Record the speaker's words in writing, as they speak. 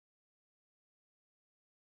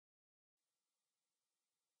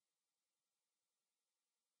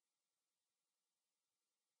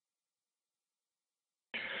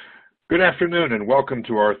Good afternoon and welcome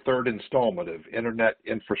to our third installment of Internet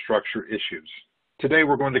Infrastructure Issues. Today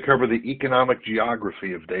we're going to cover the economic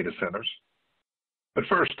geography of data centers. But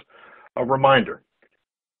first, a reminder.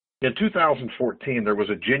 In 2014, there was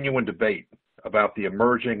a genuine debate about the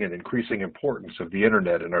emerging and increasing importance of the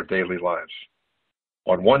Internet in our daily lives.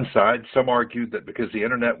 On one side, some argued that because the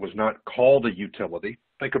Internet was not called a utility,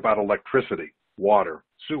 think about electricity, water,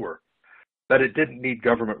 sewer, that it didn't need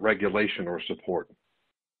government regulation or support.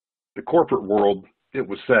 The corporate world, it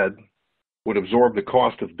was said, would absorb the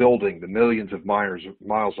cost of building the millions of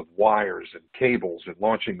miles of wires and cables and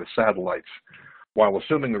launching the satellites, while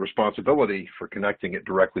assuming the responsibility for connecting it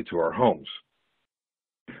directly to our homes.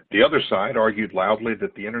 The other side argued loudly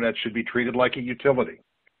that the Internet should be treated like a utility,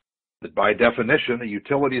 that by definition, a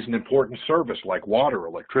utility is an important service like water,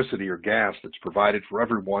 electricity, or gas that's provided for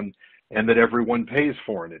everyone and that everyone pays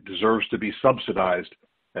for, and it deserves to be subsidized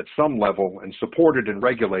at some level and supported and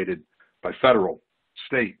regulated by federal,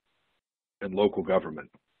 state, and local government.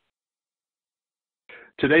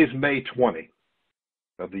 Today's May 20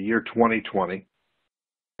 of the year 2020,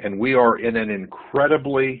 and we are in an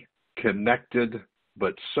incredibly connected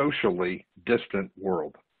but socially distant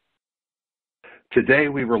world. Today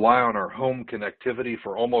we rely on our home connectivity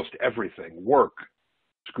for almost everything: work,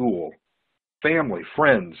 school, family,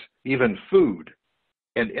 friends, even food,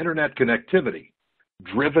 and Internet connectivity,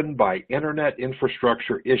 driven by Internet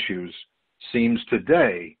infrastructure issues, seems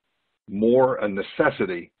today more a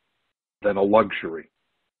necessity than a luxury.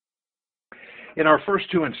 In our first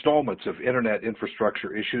two installments of Internet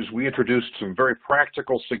infrastructure issues, we introduced some very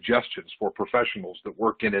practical suggestions for professionals that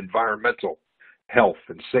work in environmental, health,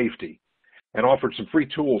 and safety, and offered some free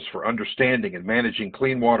tools for understanding and managing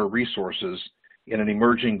clean water resources in an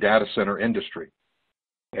emerging data center industry,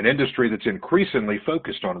 an industry that's increasingly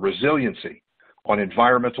focused on resiliency, on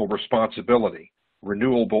environmental responsibility,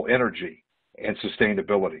 renewable energy, and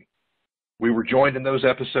sustainability. We were joined in those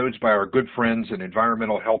episodes by our good friends and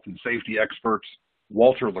environmental health and safety experts,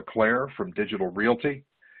 Walter LeClaire from Digital Realty,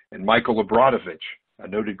 and Michael Abradovich, a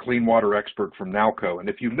noted clean water expert from Nowco. And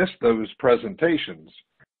if you missed those presentations,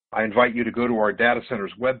 I invite you to go to our data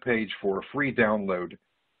center's webpage for a free download,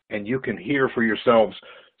 and you can hear for yourselves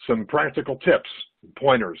some practical tips and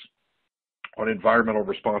pointers on environmental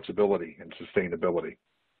responsibility and sustainability.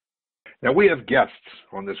 Now, we have guests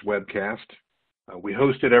on this webcast. We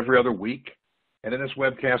host it every other week, and in this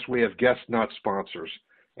webcast we have guests, not sponsors.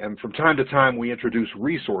 And from time to time we introduce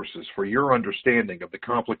resources for your understanding of the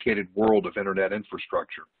complicated world of Internet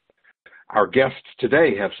infrastructure. Our guests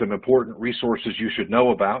today have some important resources you should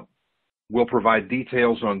know about. We'll provide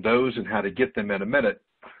details on those and how to get them in a minute.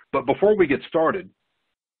 But before we get started,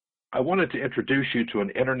 I wanted to introduce you to an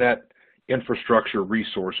Internet infrastructure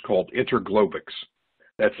resource called Interglobix.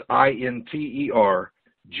 That's Interglobix.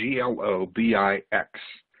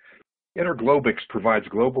 Interglobix provides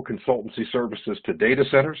global consultancy services to data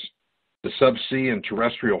centers, to subsea and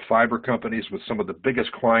terrestrial fiber companies with some of the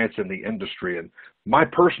biggest clients in the industry. And my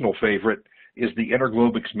personal favorite is the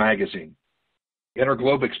Interglobix magazine.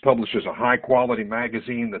 Interglobix publishes a high-quality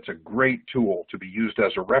magazine that's a great tool to be used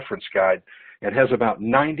as a reference guide and has about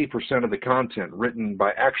 90% of the content written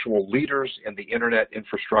by actual leaders in the Internet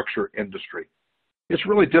infrastructure industry. It's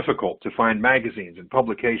really difficult to find magazines and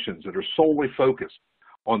publications that are solely focused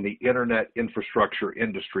on the Internet infrastructure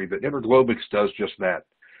industry, but Interglobix does just that.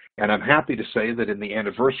 And I'm happy to say that in the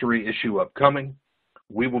anniversary issue upcoming,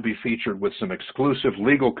 we will be featured with some exclusive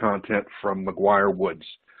legal content from McGuire Woods.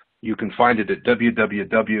 You can find it at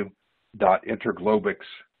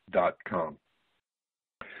www.interglobix.com.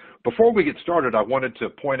 Before we get started, I wanted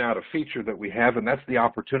to point out a feature that we have, and that's the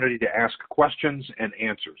opportunity to ask questions and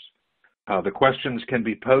answers. The questions can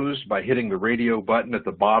be posed by hitting the radio button at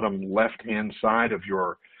the bottom left-hand side of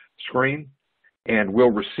your screen, and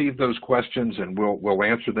we'll receive those questions and we'll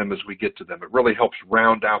answer them as we get to them. It really helps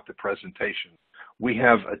round out the presentation. We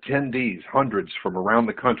have attendees, hundreds from around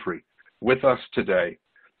the country, with us today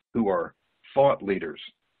who are thought leaders,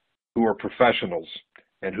 who are professionals,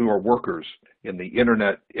 and who are workers in the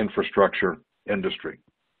Internet infrastructure industry.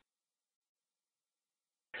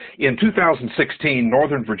 In 2016,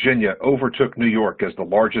 Northern Virginia overtook New York as the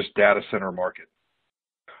largest data center market.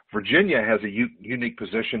 Virginia has a unique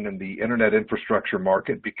position in the Internet infrastructure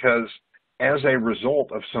market because, as a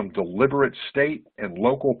result of some deliberate state and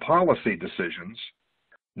local policy decisions,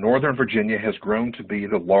 Northern Virginia has grown to be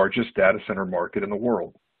the largest data center market in the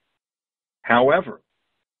world. However,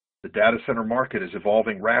 the data center market is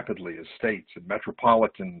evolving rapidly as states and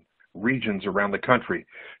metropolitan regions around the country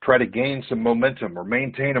try to gain some momentum or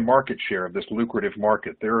maintain a market share of this lucrative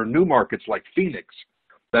market. There are new markets like Phoenix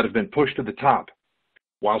that have been pushed to the top.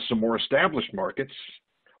 while some more established markets,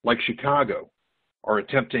 like Chicago, are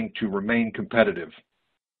attempting to remain competitive.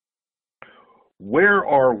 Where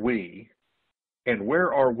are we, and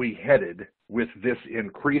where are we headed with this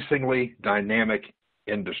increasingly dynamic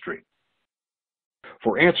industry?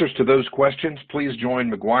 For answers to those questions, please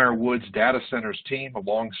join McGuire Woods Data Centers team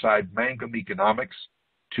alongside Mangum Economics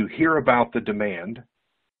to hear about the demand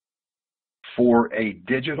for a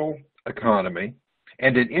digital economy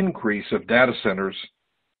and an increase of data centers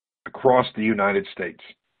across the United States.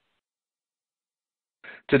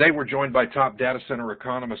 Today, we're joined by top data center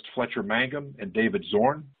economist Fletcher Mangum and David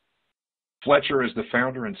Zorn. Fletcher is the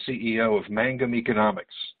founder and CEO of Mangum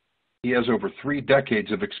Economics. He has over 3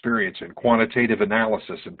 decades of experience in quantitative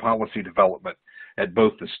analysis and policy development at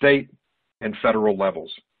both the state and federal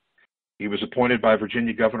levels. He was appointed by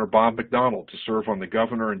Virginia Governor Bob McDonnell to serve on the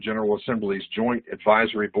Governor and General Assembly's Joint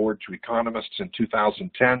Advisory Board to Economists in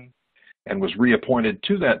 2010 and was reappointed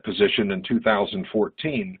to that position in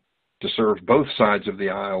 2014 to serve both sides of the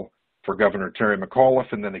aisle for Governor Terry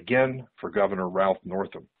McAuliffe and then again for Governor Ralph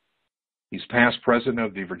Northam. He's past president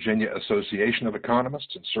of the Virginia Association of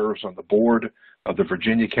Economists and serves on the board of the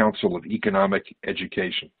Virginia Council of Economic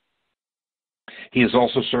Education. He has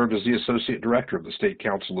also served as the associate director of the State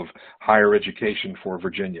Council of Higher Education for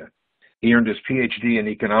Virginia. He earned his PhD in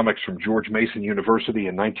economics from George Mason University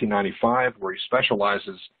in 1995, where he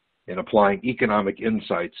specializes in applying economic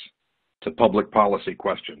insights to public policy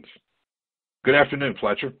questions. Good afternoon,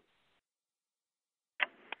 Fletcher.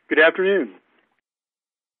 Good afternoon.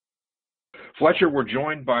 Fletcher, we're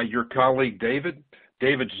joined by your colleague, David.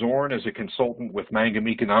 David Zorn is a consultant with Mangum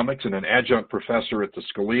Economics and an adjunct professor at the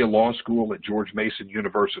Scalia Law School at George Mason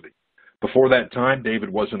University. Before that time, David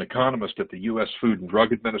was an economist at the U.S. Food and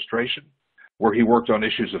Drug Administration, where he worked on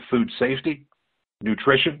issues of food safety,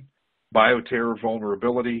 nutrition, bioterror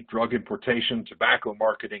vulnerability, drug importation, tobacco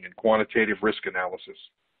marketing, and quantitative risk analysis.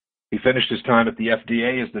 He finished his time at the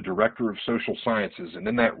FDA as the Director of Social Sciences, and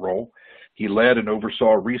in that role, he led and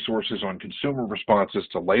oversaw resources on consumer responses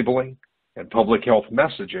to labeling and public health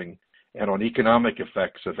messaging and on economic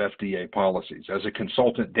effects of FDA policies. As a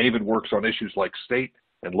consultant, David works on issues like state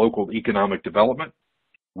and local economic development,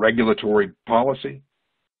 regulatory policy,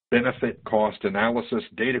 benefit cost analysis,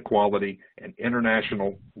 data quality, and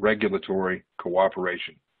international regulatory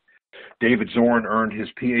cooperation. David Zorn earned his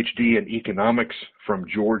PhD in economics from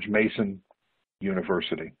George Mason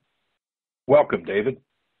University. Welcome, David.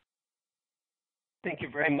 Thank you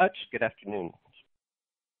very much. Good afternoon.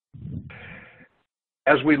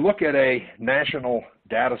 As we look at a national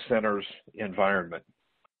data centers environment,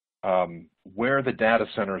 where the data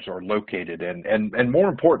centers are located and more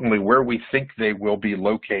importantly, where we think they will be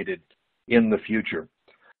located in the future,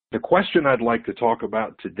 the question I'd like to talk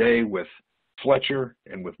about today with Fletcher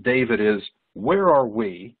and with David is, where are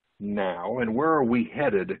we now and where are we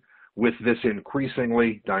headed with this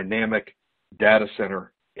increasingly dynamic data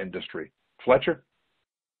center industry? Fletcher?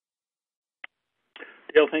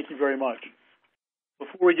 Dale, thank you very much.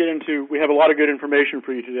 Before we get into, we have a lot of good information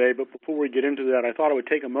for you today, but before we get into that, I thought I would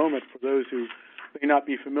take a moment for those who may not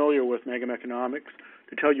be familiar with Mangum Economics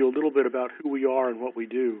to tell you a little bit about who we are and what we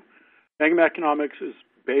do. Mangum Economics is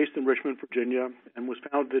based in Richmond, Virginia, and was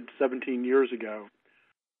founded 17 years ago.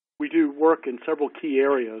 We do work in several key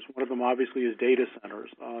areas. One of them, obviously, is data centers.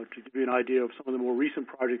 To give you an idea of some of the more recent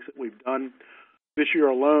projects that we've done, this year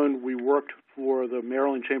alone, we worked for the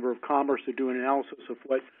Maryland Chamber of Commerce to do an analysis of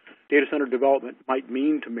what data center development might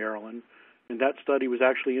mean to Maryland, and that study was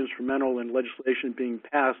actually instrumental in legislation being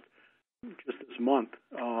passed just this month,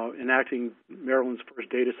 enacting Maryland's first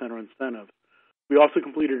data center incentive. We also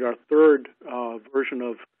completed our third version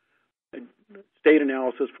of state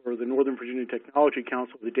analysis for the Northern Virginia Technology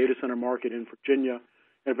Council, the data center market in Virginia,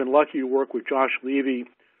 and have been lucky to work with Josh Levy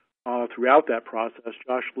throughout that process.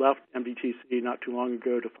 Josh left MDTC not too long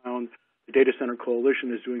ago to found the Data Center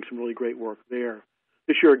Coalition, is doing some really great work there.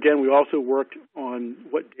 This year, again, we also worked on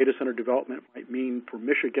what data center development might mean for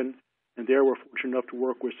Michigan, and there we're fortunate enough to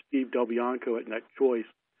work with Steve Del Bianco at NetChoice.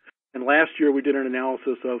 And last year, we did an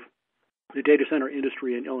analysis of the data center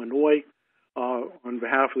industry in Illinois on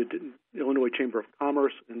behalf of the Illinois Chamber of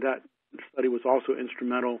Commerce, and that study was also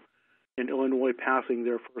instrumental in Illinois passing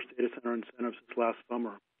their first data center incentives this last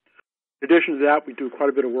summer. In addition to that, we do quite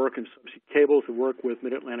a bit of work in subsea cables. We work with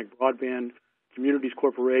Mid-Atlantic Broadband Communities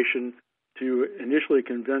Corporation to initially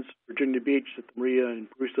convince Virginia Beach that the Maria and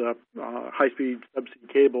Bruce high-speed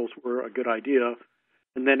subsea cables were a good idea.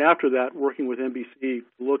 And then after that, working with NBC to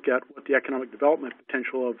look at what the economic development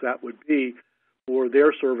potential of that would be for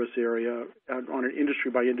their service area on an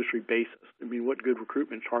industry-by-industry basis. I mean, what good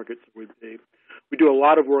recruitment targets would be. We do a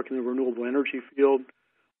lot of work in the renewable energy field.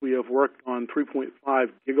 We have worked on 3.5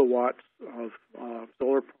 gigawatts of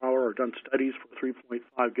solar power, or done studies for 3.5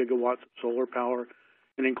 gigawatts of solar power,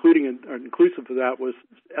 and inclusive of that was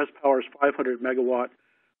S-Power's 500 megawatt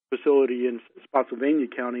facility in Spotsylvania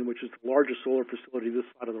County, which is the largest solar facility this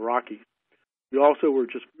side of the Rockies. We also were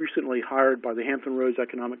just recently hired by the Hampton Roads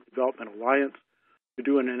Economic Development Alliance to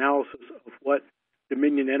do an analysis of what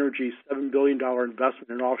Dominion Energy's $7 billion investment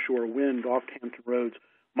in offshore wind off Hampton Roads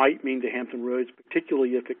might mean to Hampton Roads,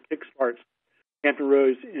 particularly if it kickstarts Hampton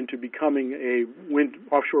Roads into becoming a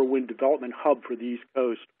offshore wind development hub for the East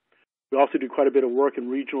Coast. We also do quite a bit of work in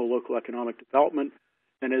regional local economic development,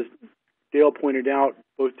 and as Dale pointed out,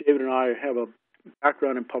 both David and I have a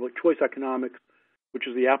background in public choice economics, which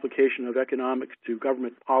is the application of economics to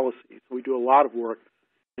government policy. So we do a lot of work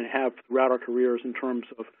and have throughout our careers in terms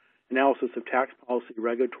of analysis of tax policy,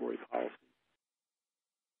 regulatory policy.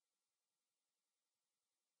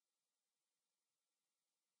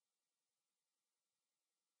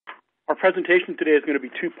 Our presentation today is going to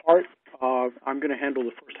be two-part. I'm going to handle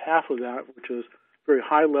the first half of that, which is a very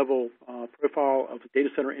high-level profile of the data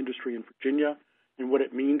center industry in Virginia and what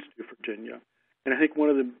it means to Virginia. And I think one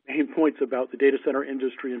of the main points about the data center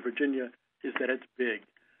industry in Virginia is that it's big.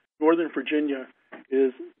 Northern Virginia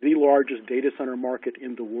is the largest data center market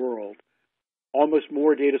in the world. Almost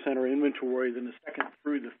more data center inventory than the second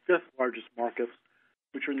through the fifth largest markets,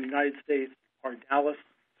 which are in the United States, are Dallas,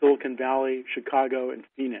 Silicon Valley, Chicago, and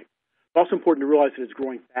Phoenix. It's also important to realize that it's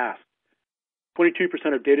growing fast.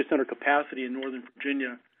 22% of data center capacity in Northern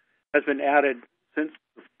Virginia has been added since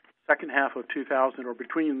the second half of 2000, or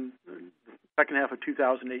between the second half of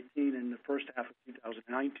 2018 and the first half of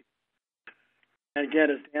 2019. And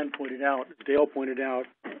again, as Dan pointed out, as Dale pointed out,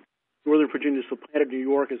 Northern Virginia supplanted New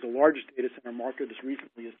York as the largest data center market as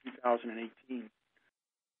recently as 2018.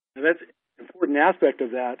 Now, that's an important aspect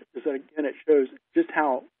of that is that, again, it shows just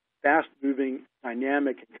how fast-moving,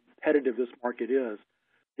 dynamic, and competitive this market is.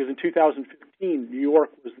 Because in 2015, New York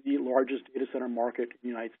was the largest data center market in the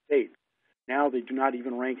United States. Now they do not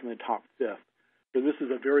even rank in the top fifth. So this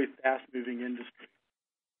is a very fast-moving industry.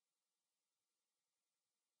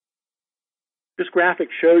 This graphic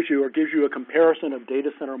shows you or gives you a comparison of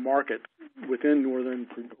data center markets within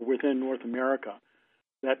North America.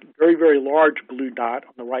 That very, very large blue dot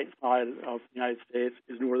on the right side of the United States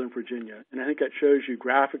is Northern Virginia. And I think that shows you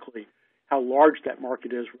graphically how large that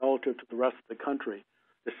market is relative to the rest of the country.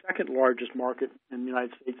 The second largest market in the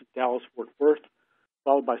United States is Dallas-Fort Worth,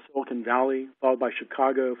 followed by Silicon Valley, followed by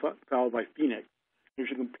Chicago, followed by Phoenix. As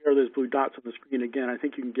you compare those blue dots on the screen again, I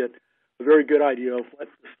think you can get a very good idea of what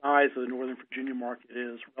the size of the Northern Virginia market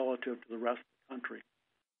is relative to the rest of the country.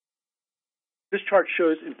 This chart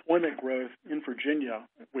shows employment growth in Virginia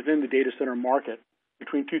within the data center market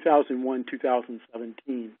between 2001 and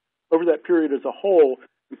 2017. Over that period as a whole,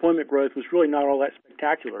 employment growth was really not all that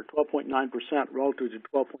spectacular, 12.9% relative to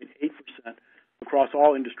 12.8% across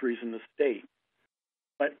all industries in the state.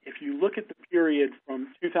 But if you look at the period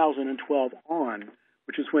from 2012 on,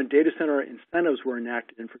 which is when data center incentives were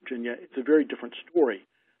enacted in Virginia, it's a very different story.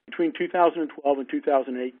 Between 2012 and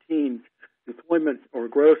 2018, employment or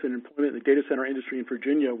growth in employment in the data center industry in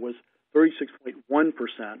Virginia was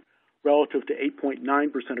 36.1% relative to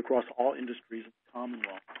 8.9% across all industries in the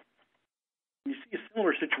Commonwealth. You see a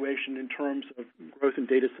similar situation in terms of growth in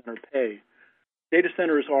data center pay. Data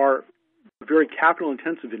centers are a very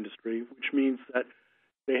capital-intensive industry, which means that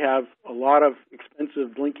they have a lot of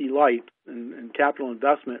expensive blinky lights and capital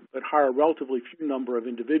investment, but hire a relatively few number of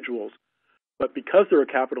individuals. But because they're a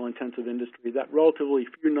capital-intensive industry, that relatively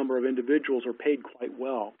few number of individuals are paid quite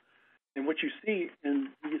well. And what you see in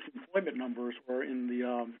these employment numbers or in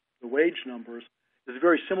the wage numbers is a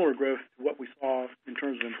very similar growth to what we saw in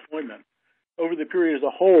terms of employment. Over the period as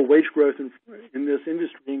a whole, wage growth in this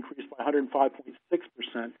industry increased by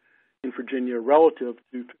 105.6% in Virginia relative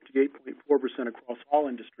to 58.4% across all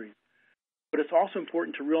industries. But it's also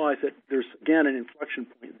important to realize that there's, again, an inflection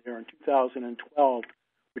point there in 2012,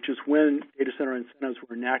 which is when data center incentives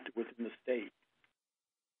were enacted within the state.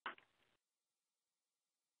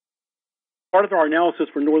 Part of our analysis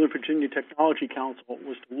for Northern Virginia Technology Council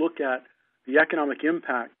was to look at the economic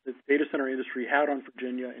impact that the data center industry had on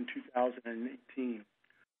Virginia in 2018.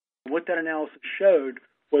 And what that analysis showed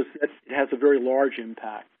was that it has a very large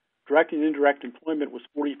impact. Direct and indirect employment was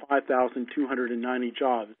 45,290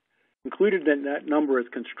 jobs. Included in that number is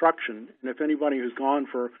construction. And if anybody who's gone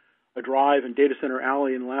for a drive in Data Center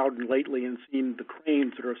Alley in Loudon lately and seen the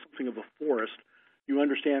cranes that are something of a forest, you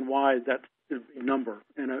understand why that's a big number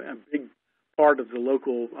and a big part of the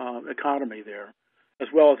local economy there, as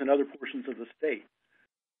well as in other portions of the state.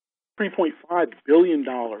 $3.5 billion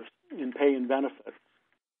in pay and benefits.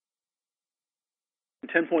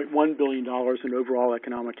 and $10.1 billion in overall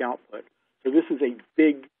economic output. So this is a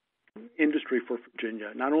big industry for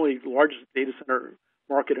Virginia, not only the largest data center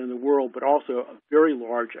market in the world, but also a very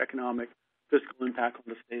large economic fiscal impact on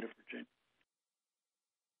the state of Virginia.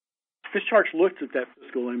 This chart looks at that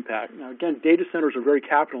fiscal impact. Now, again, data centers are very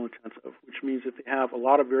capital intensive, which means that they have a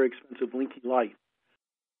lot of very expensive blinky lights.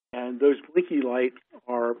 And those blinky lights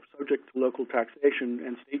are subject to local taxation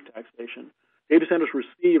and state taxation. Data centers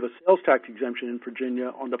receive a sales tax exemption in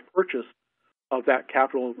Virginia on the purchase of that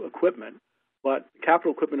capital equipment, but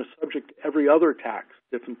capital equipment is subject to every other tax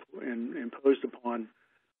that's imposed upon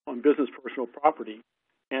business personal property.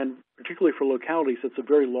 And particularly for localities, it's a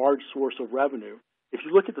very large source of revenue. If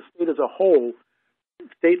you look at the state as a whole,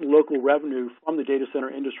 state and local revenue from the data center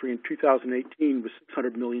industry in 2018 was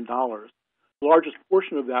 $600 million. The largest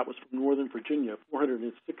portion of that was from Northern Virginia,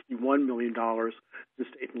 $461 million in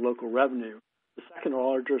state and local revenue. The second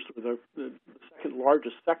largest, or the second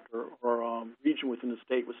largest sector or region within the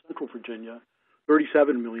state was Central Virginia,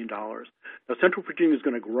 $37 million. Now, Central Virginia is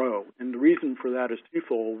going to grow, and the reason for that is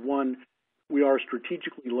twofold. One, we are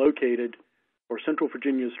strategically located, or Central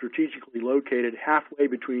Virginia is strategically located halfway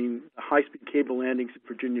between the high-speed cable landings in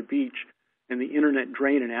Virginia Beach and the internet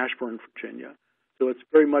drain in Ashburn, Virginia. So it's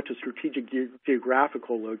very much a strategic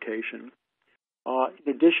geographical location. In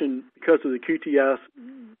addition, because of the QTS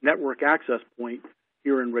network access point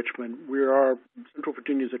here in Richmond, Central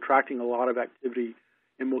Virginia is attracting a lot of activity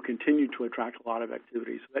and will continue to attract a lot of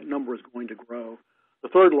activity. So that number is going to grow. The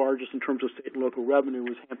third largest in terms of state and local revenue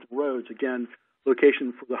was Hampton Roads. Again,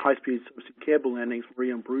 location for the high-speed subsea cable landings,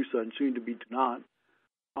 Maria and Brusa, and soon to be Donat.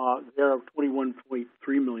 They're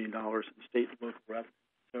 $21.3 million in state and local revenue.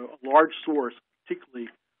 So a large source, particularly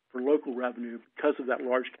for local revenue, because of that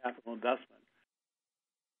large capital investment.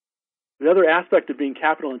 The other aspect of being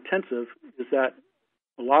capital intensive is that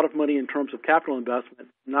a lot of money in terms of capital investment,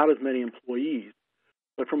 not as many employees.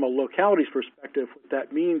 But from a locality's perspective, what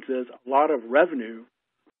that means is a lot of revenue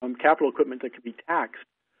from capital equipment that can be taxed.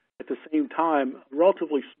 At the same time, a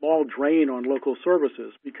relatively small drain on local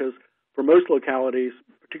services, because for most localities,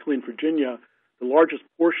 particularly in Virginia, the largest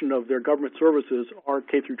portion of their government services are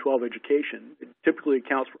K through 12 education. It typically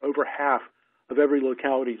accounts for over half of every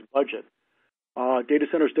locality's budget. Data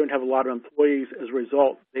centers don't have a lot of employees. As a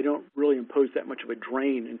result, they don't really impose that much of a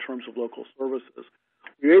drain in terms of local services.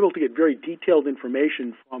 We're able to get very detailed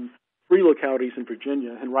information from 3 localities in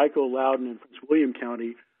Virginia, Henrico, Loudoun, and Prince William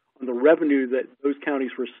County, on the revenue that those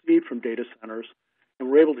counties received from data centers. And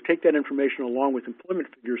we're able to take that information along with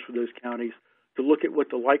employment figures for those counties to look at what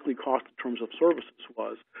the likely cost in terms of services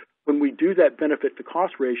was. When we do that benefit to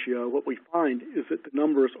cost ratio, what we find is that the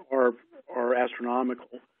numbers are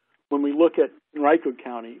astronomical. When we look at Henrico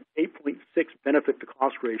County, 8.6 benefit to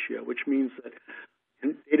cost ratio, which means that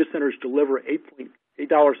data centers deliver $8.60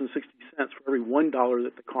 for every $1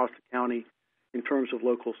 that they cost the county in terms of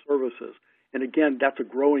local services. And again, that's a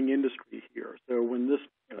growing industry here. So when this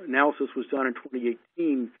analysis was done in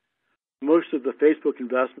 2018, most of the Facebook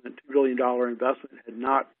investment, $2 billion investment, had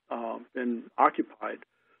not been occupied.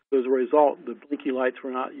 So as a result, the blinky lights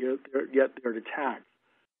were not yet there to tax.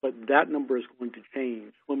 But that number is going to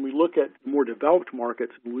change. When we look at more developed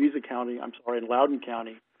markets in in Loudoun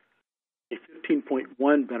County, a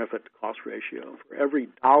 15.1 benefit to cost ratio. For every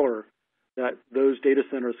dollar that those data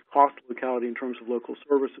centers cost the locality in terms of local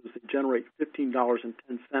services, they generate $15.10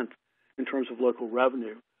 in terms of local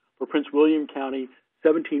revenue. For Prince William County,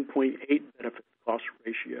 17.8 benefit to cost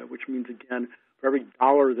ratio, which means, again, for every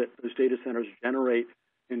dollar that those data centers generate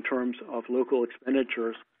in terms of local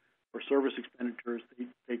expenditures or service expenditures,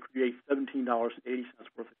 they create $17.80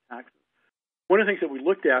 worth of taxes. One of the things that we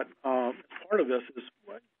looked at as part of this is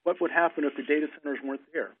what would happen if the data centers weren't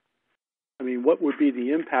there? I mean, what would be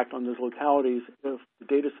the impact on those localities if the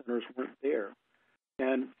data centers weren't there?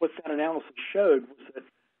 And what that analysis showed was that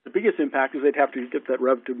the biggest impact is they'd have to get that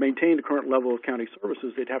revenue to maintain the current level of county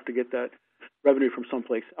services. They'd have to get that revenue from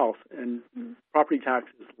someplace else. And property tax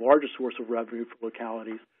is the largest source of revenue for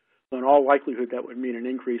localities. So in all likelihood, that would mean an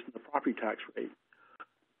increase in the property tax rate.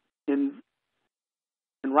 In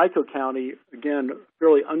Henrico County, again,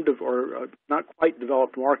 fairly not quite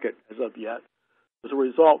developed market as of yet. As a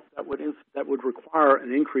result, that would require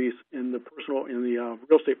an increase in the real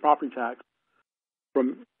estate property tax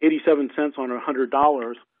from 87 cents on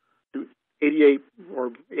 $100 to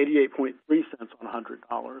 88.3 cents on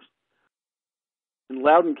 $100. In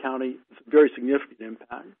Loudoun County, it's a very significant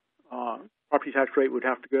impact. Property tax rate would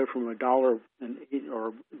have to go from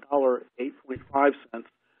 $1.08.5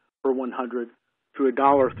 per 100 to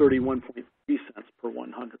 $1.31.3 per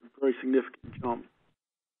 100. Very significant jump.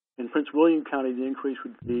 In Prince William County, the increase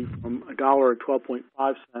would be from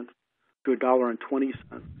 $1.12.5 to $1.20.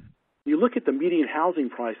 You look at the median housing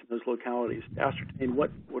price in those localities to ascertain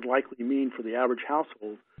what would likely mean for the average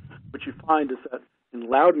household. What you find is that in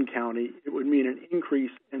Loudoun County, it would mean an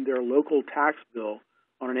increase in their local tax bill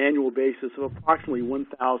on an annual basis of approximately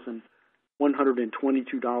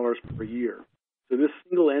 $1,122 per year. So this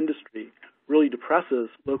single industry really depresses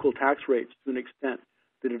local tax rates to an extent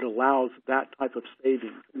that it allows that type of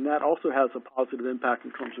savings. And that also has a positive impact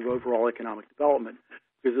in terms of overall economic development,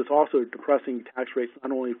 because it's also depressing tax rates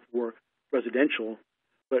not only for residential,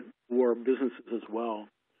 but for businesses as well.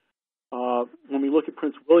 When we look at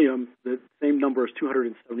Prince William, the same number is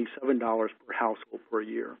 $277 per household per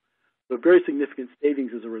year. So very significant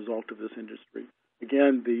savings as a result of this industry.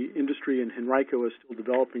 Again, the industry in Henrico is still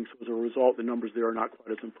developing, so as a result, the numbers there are not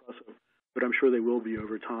quite as impressive, but I'm sure they will be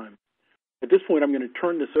over time. At this point, I'm going to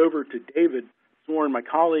turn this over to David Zorn, my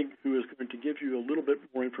colleague, who is going to give you a little bit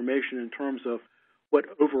more information in terms of what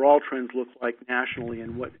overall trends look like nationally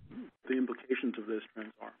and what the implications of those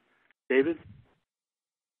trends are. David?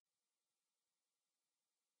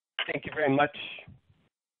 Thank you very much.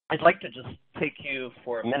 I'd like to just take you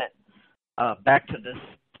for a minute back to this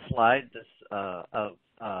slide, this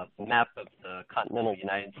map of the continental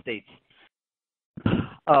United States.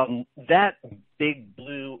 That big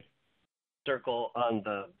blue circle on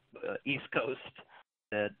the East Coast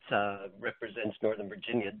that represents Northern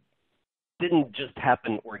Virginia didn't just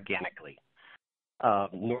happen organically.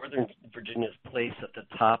 Northern Virginia's place at the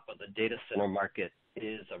top of the data center market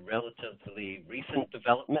is a relatively recent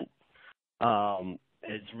development.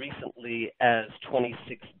 As recently as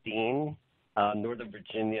 2016, Northern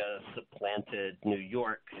Virginia supplanted New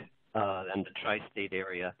York and the tri-state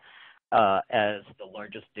area as the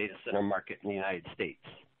largest data center market in the United States.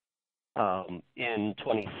 In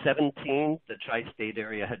 2017, the tri-state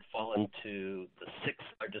area had fallen to the sixth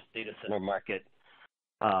largest data center market.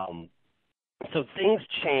 So things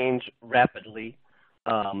change rapidly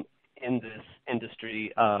in this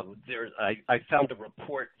industry. I found a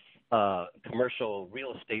report, commercial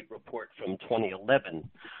real estate report from 2011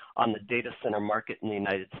 on the data center market in the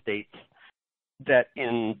United States that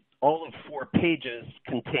in all of 4 pages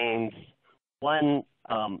contains one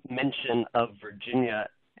mention of Virginia,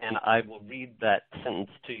 and I will read that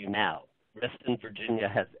sentence to you now. Reston, Virginia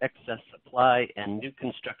has excess supply and new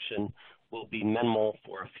construction will be minimal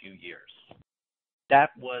for a few years.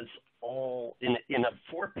 That was all in a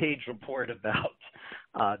 4-page report about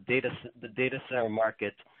the data center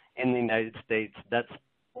market in the United States. That's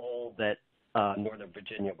all that Northern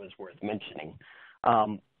Virginia was worth mentioning.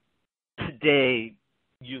 Today,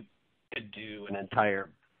 you could do an entire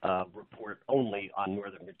report only on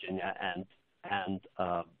Northern Virginia and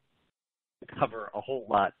cover a whole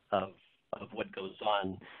lot of what goes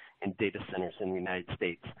on in data centers in the United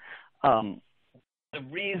States. The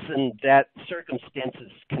reason that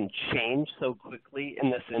circumstances can change so quickly in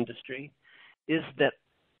this industry is that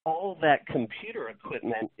all that computer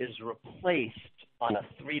equipment is replaced on a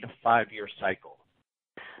 3 to 5 year cycle.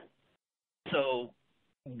 So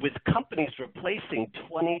with companies replacing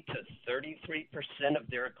 20 to 33% of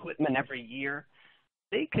their equipment every year,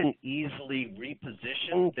 they can easily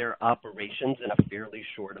reposition their operations in a fairly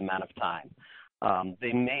short amount of time.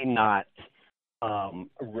 They may not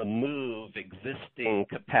remove existing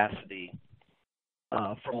capacity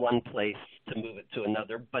from one place to move it to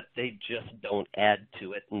another, but they just don't add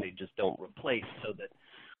to it and they just don't replace, so that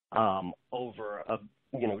over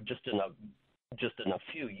just in a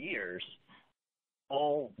few years,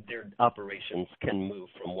 all their operations can move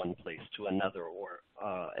from one place to another,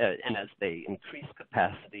 and as they increase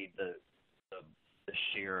capacity, the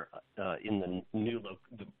share in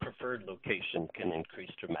the preferred location can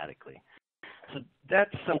increase dramatically. So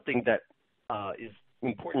that's something that is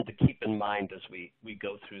important to keep in mind as we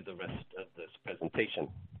go through the rest of this presentation.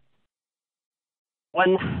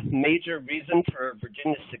 One major reason for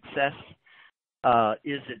Virginia's success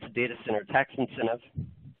is its data center tax incentive.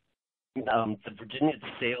 The Virginia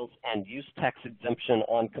sales and use tax exemption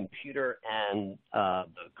on computer and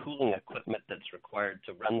the cooling equipment that's required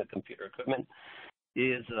to run the computer equipment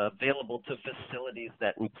is available to facilities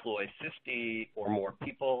that employ 50 or more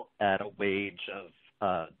people at a wage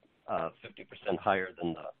of 50% higher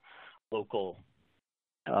than the local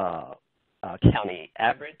county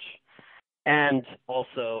average, and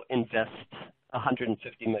also invest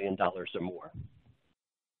 $150 million or more.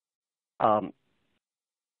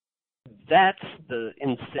 That's the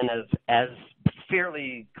incentive as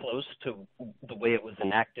fairly close to the way it was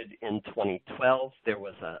enacted in 2012. There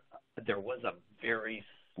was a very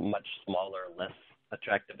much smaller, less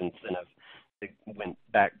attractive incentive it went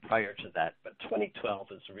back prior to that, but 2012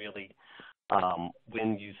 is really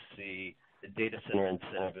when you see the data center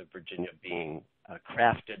incentive in Virginia being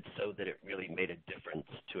crafted so that it really made a difference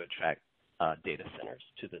to attract data centers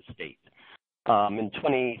to the state. In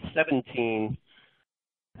 2017,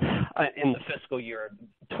 in the fiscal year,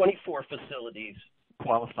 24 facilities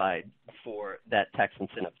qualified for that tax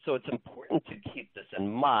incentive. So it's important to keep this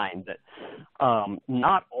in mind that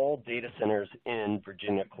not all data centers in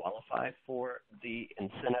Virginia qualify for the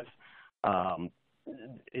incentive. The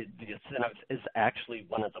incentive is actually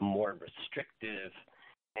one of the more restrictive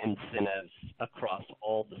incentives across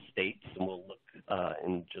all the states, and we'll look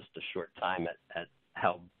in just a short time at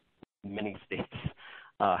how many states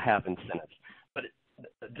have incentives. But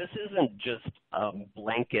this isn't just a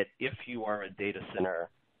blanket, if you are a data center,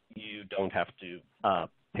 you don't have to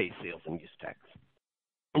pay sales and use tax.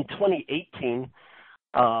 In 2018,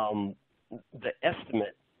 the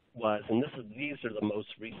estimate was, and these are the most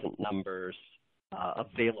recent numbers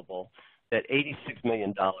available, that $86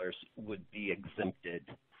 million would be exempted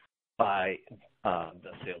by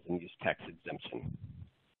the sales and use tax exemption.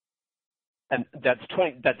 And that's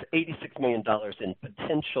 $86 million in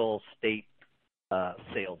potential state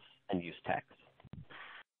sales and use tax.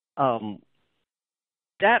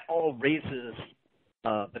 That all raises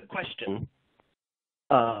the question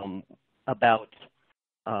about,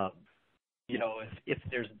 if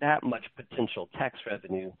there's that much potential tax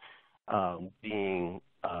revenue being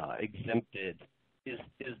exempted, is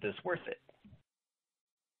this worth it?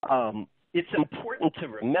 It's important to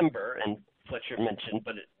remember, and Fletcher mentioned,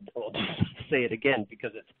 but I'll just say it again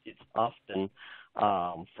because it's often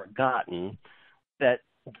forgotten, that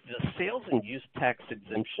the sales and use tax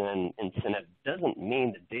exemption incentive doesn't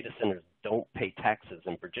mean that data centers don't pay taxes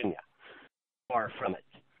in Virginia. Far from it.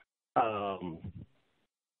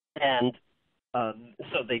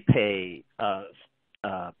 So they pay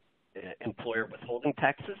employer withholding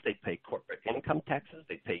taxes, they pay corporate income taxes,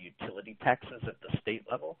 they pay utility taxes at the state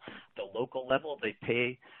level. The local level, they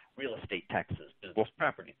pay real estate taxes, business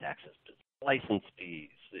property taxes, license fees,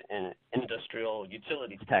 and industrial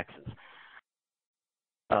utilities taxes.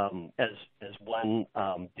 As one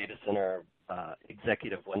data center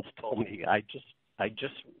executive once told me, I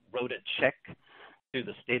just wrote a check to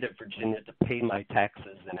the state of Virginia to pay my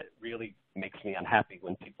taxes, and it really makes me unhappy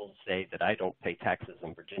when people say that I don't pay taxes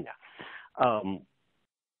in Virginia.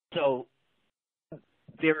 So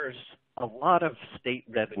there's a lot of state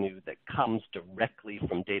revenue that comes directly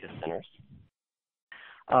from data centers.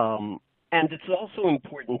 And it's also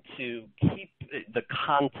important to keep the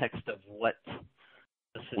context of what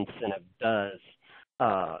this incentive does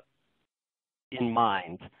in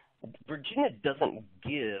mind. Virginia doesn't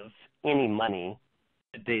give any money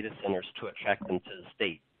to data centers to attract them to the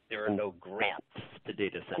state. There are no grants to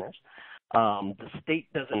data centers. The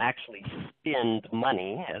state doesn't actually spend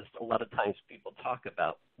money, as a lot of times people talk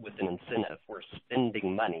about with an incentive. We're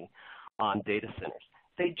spending money on data centers.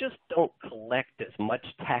 They just don't collect as much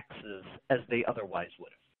taxes as they otherwise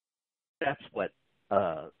would have. That's what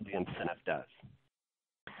the incentive does.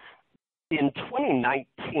 In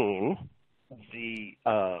 2019, the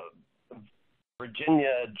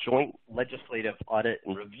Virginia Joint Legislative Audit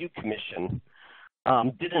and Review Commission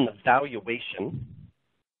did an evaluation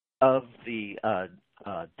of the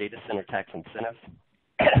data center tax incentive,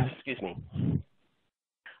 excuse me,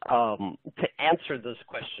 to answer this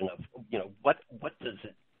question of, what's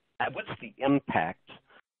the impact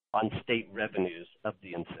on state revenues of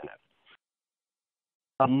the incentive?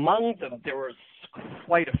 Among them, there was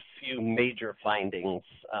quite a few major findings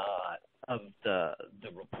of the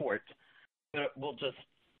report. We'll just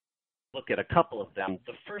look at a couple of them.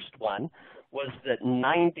 The first one was that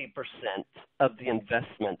 90% of the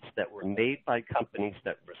investments that were made by companies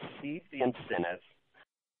that received the incentive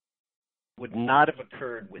would not have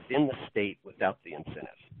occurred within the state without the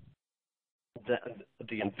incentive.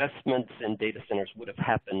 The investments in data centers would have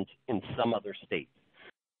happened in some other state.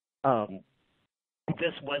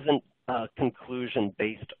 This wasn't a conclusion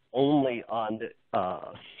based only on the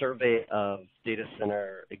survey of data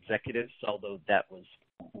center executives, although that was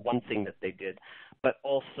one thing that they did, but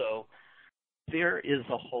also there is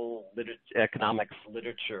a whole economics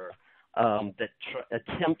literature that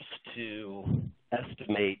attempts to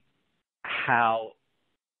estimate how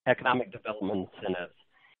economic development incentives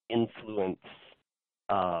influence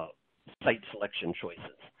site selection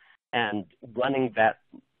choices. And running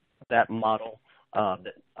that model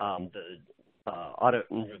that the Audit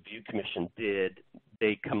and Review Commission did,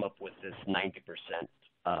 they come up with this 90%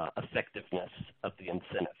 effectiveness of the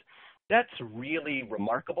incentive. That's really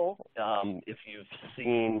remarkable. If you've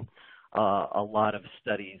seen a lot of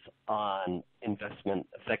studies on investment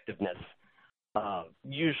effectiveness.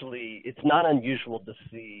 Usually, it's not unusual to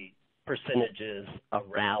see percentages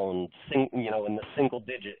around, in the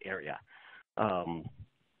single-digit area,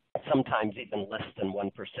 sometimes even less than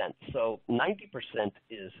 1%. So 90%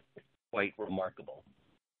 is quite remarkable.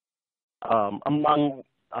 Among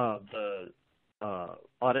the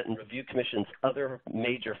Audit and Review Commission's other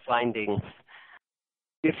major findings,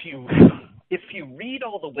 if you read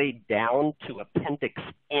all the way down to Appendix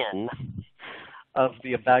N of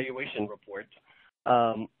the evaluation report,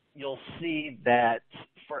 you'll see that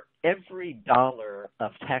for every dollar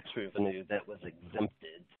of tax revenue that was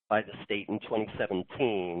exempted by the state in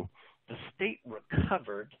 2017, the state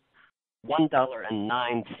recovered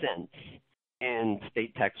 $1.09 in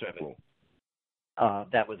state tax revenue.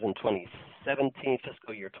 That was in 2017,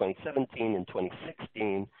 fiscal year 2017. In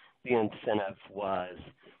 2016, the incentive was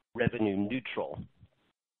revenue neutral.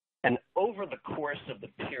 And over the course of the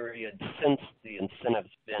period since the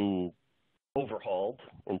incentive's been overhauled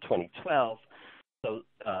in 2012, so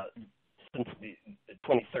since the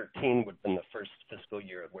 2013 would have been the first fiscal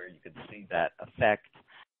year where you could see that effect,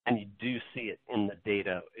 and you do see it in the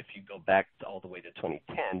data if you go back all the way to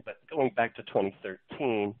 2010. But going back to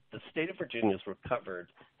 2013, the state of Virginia has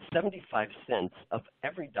recovered 75 cents of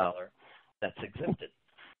every dollar that's exempted.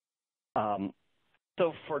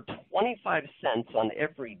 So for 25 cents on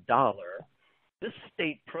every dollar, this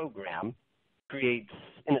state program creates,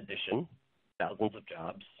 in addition, thousands of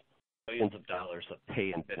jobs, billions of dollars of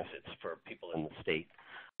pay and benefits for people in the state.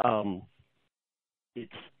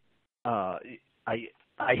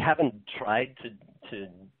 I haven't tried to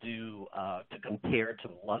compare to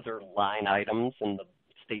other line items in the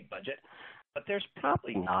state budget, but there's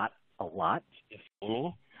probably not a lot, if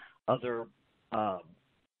any, other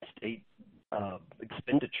state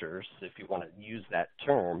expenditures, if you want to use that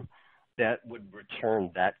term, that would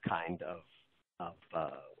return that kind of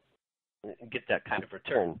get that kind of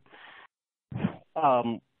return.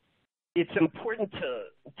 It's important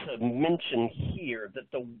to mention here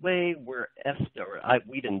that the way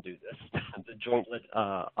we didn't do this, the Joint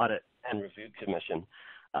Audit and Review Commission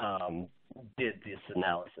did this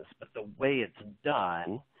analysis, but the way it's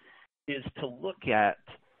done is to look at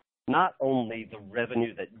not only the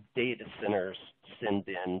revenue that data centers send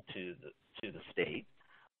in to the state,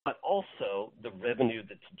 but also the revenue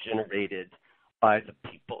that's generated by the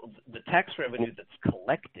people, the tax revenue that's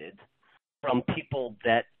collected from people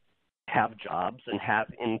that have jobs and have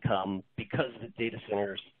income because the data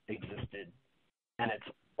centers existed. And it's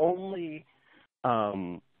only,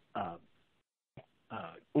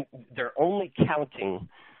 they're only counting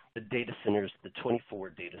the data centers, the 24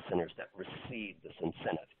 data centers that receive this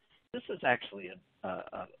incentive. This is actually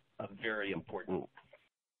a very important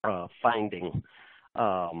finding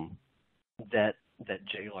that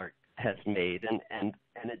JLARC has made, and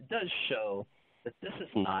it does show that this is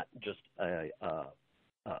not just a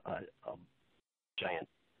giant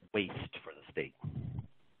waste for the state.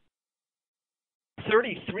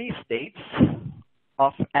 33 states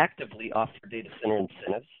actively offer data center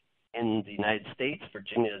incentives in the United States.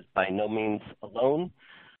 Virginia is by no means alone.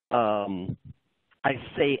 I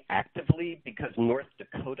say actively because North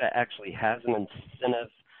Dakota actually has an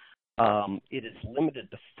incentive. It is limited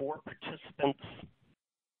to 4 participants,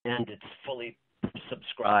 and it's fully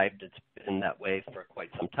subscribed. It's been that way for quite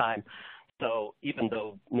some time. So even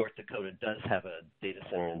though North Dakota does have a data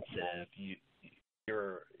center incentive,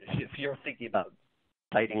 if you're thinking about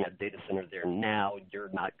siting a data center there now, you're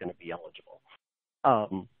not going to be eligible.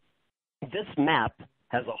 This map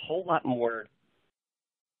has a whole lot more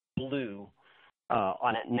blue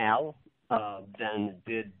on it now than it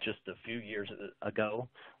did just a few years ago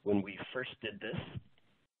when we first did this.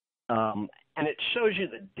 And it shows you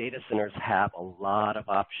that data centers have a lot of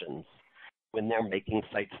options when they're making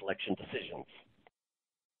site selection decisions.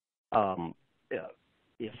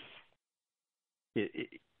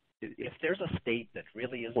 If there's a state that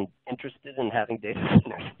really isn't interested in having data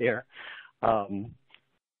centers there,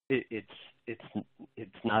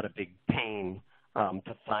 it's not a big pain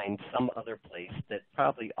to find some other place that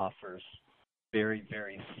probably offers very,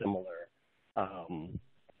 very similar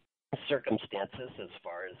circumstances as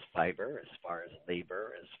far as fiber, as far as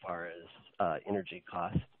labor, as far as energy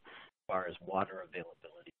cost, as far as water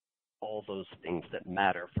availability, all those things that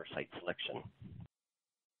matter for site selection.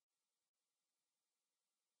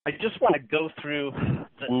 I just want to go through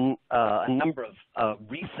a number of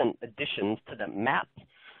recent additions to the map.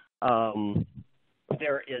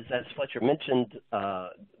 There is, as Fletcher mentioned,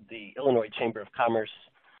 the Illinois Chamber of Commerce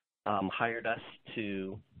hired us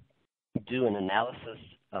to do an analysis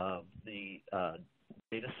of the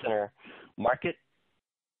data center market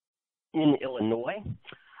in Illinois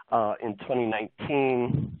in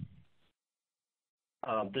 2019.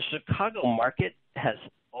 The Chicago market has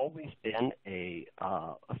always been a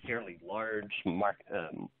fairly large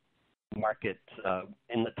market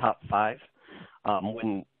in the top 5.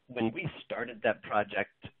 When we started that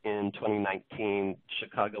project in 2019,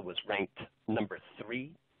 Chicago was ranked number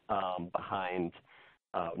 3 behind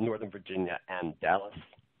Northern Virginia and Dallas.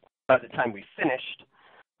 By the time we finished,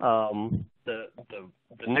 the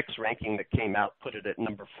next ranking that came out put it at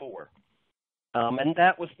number 4. And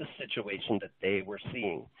that was the situation that they were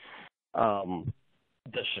seeing.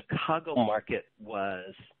 The Chicago market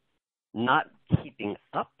was not keeping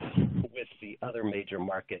up with the other major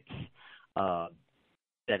markets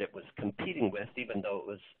that it was competing with, even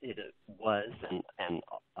though it was and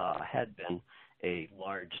had been a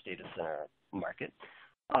large data center market.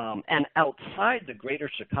 And outside the greater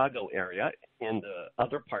Chicago area, in the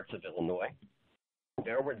other parts of Illinois,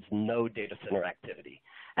 there was no data center activity.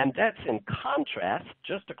 And that's in contrast,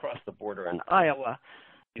 just across the border in Iowa,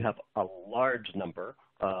 you have a large number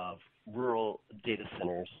of rural data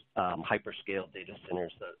centers, hyperscale data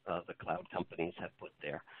centers that the cloud companies have put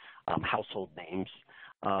there, household names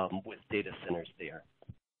with data centers there.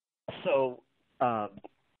 So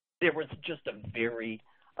there was just a very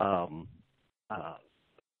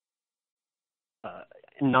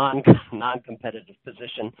non-competitive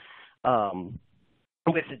position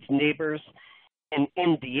with its neighbors. In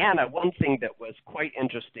Indiana, one thing that was quite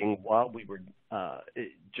interesting while we were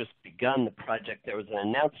just begun the project, there was an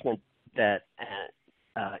announcement that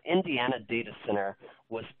Indiana data center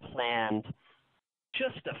was planned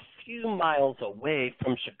just a few miles away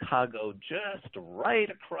from Chicago, just right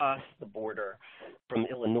across the border from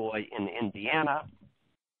Illinois in Indiana.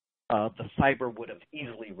 The fiber would have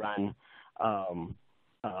easily run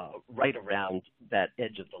right around that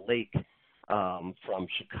edge of the lake from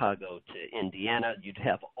Chicago to Indiana. You'd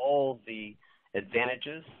have all the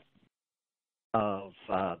advantages of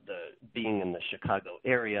being in the Chicago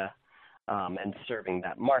area and serving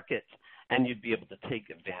that market, and you'd be able to take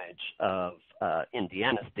advantage of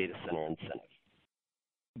Indiana's data center incentive.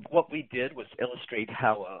 What we did was illustrate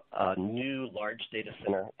how a new large data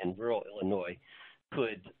center in rural Illinois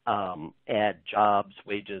could add jobs,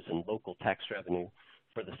 wages, and local tax revenue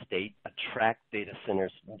for the state, attract data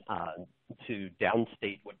centers to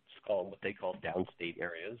downstate, what they call downstate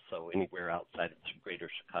areas, so anywhere outside of the greater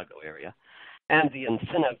Chicago area. And the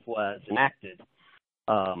incentive was enacted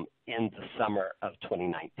in the summer of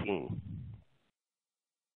 2019.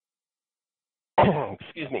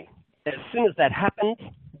 Excuse me. As soon as that happened,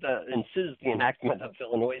 as soon as the enactment of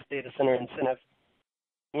Illinois' data center incentive,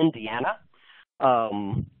 Indiana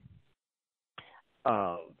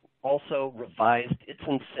also revised its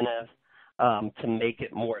incentive to make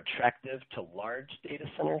it more attractive to large data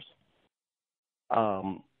centers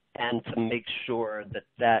and to make sure that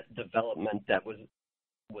that development that was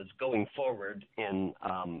going forward in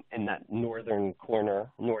that northwest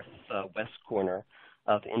corner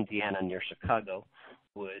of Indiana near Chicago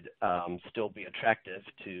would still be attractive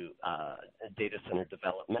to data center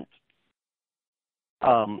development.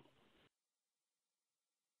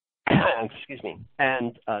 Excuse me,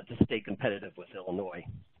 and to stay competitive with Illinois.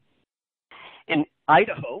 In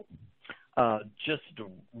Idaho, just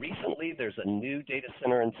recently, there's a new data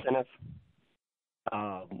center incentive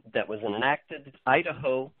that was enacted.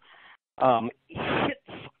 Idaho hits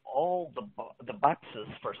all the boxes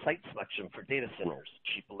for site selection for data centers: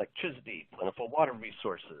 cheap electricity, plentiful water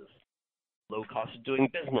resources, low cost of doing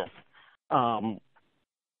business.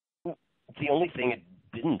 The only thing it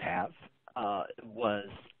didn't have was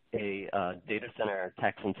a data center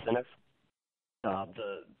tax incentive.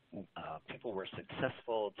 The people were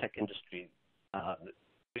successful, tech industry,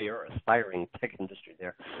 their aspiring tech industry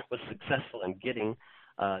there was successful in getting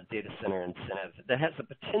data center incentive that has the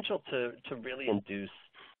potential to really induce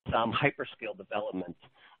some hyperscale development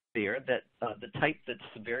there, that the type that's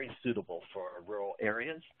very suitable for rural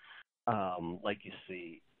areas, like you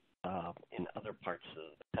see in other parts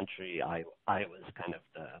of the country. Iowa is kind of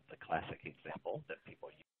the classic example that people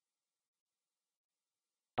use.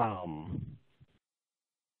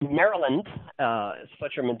 Maryland, as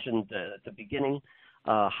Fletcher mentioned at the beginning,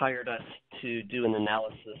 hired us to do an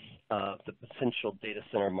analysis of the potential data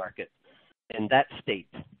center market in that state.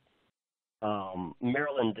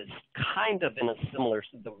 Maryland is kind of in a similar,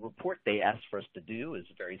 the report they asked for us to do is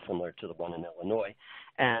very similar to the one in Illinois.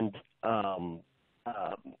 And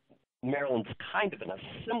Maryland's kind of in a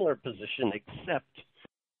similar position, except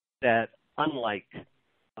that unlike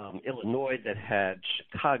Illinois that had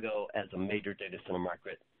Chicago as a major data center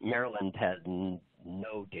market, Maryland had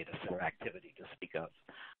no data center activity to speak of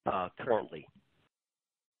currently.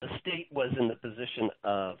 The state was in the position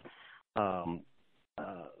of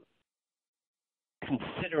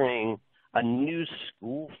considering a new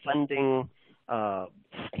school funding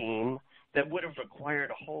scheme that would have required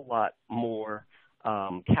a whole lot more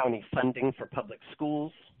county funding for public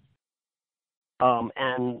schools.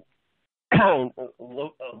 And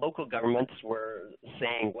local governments were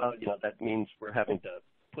saying, well, that means we're having to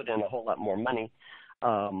put in a whole lot more money.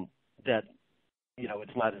 That,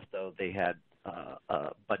 it's not as though they had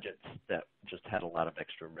budgets that just had a lot of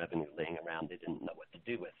extra revenue laying around they didn't know what to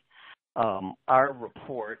do with. Our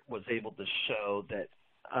report was able to show that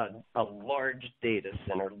a large data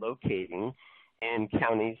center locating in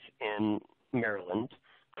counties in Maryland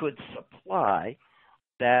could supply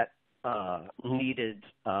that needed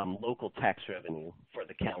local tax revenue for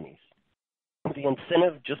the counties. The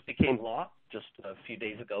incentive just became law just a few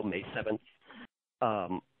days ago, May 7th,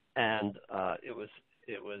 and it was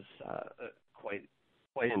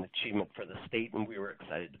quite an achievement for the state, and we were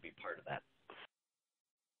excited to be part of that.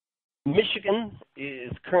 Michigan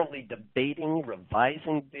is currently debating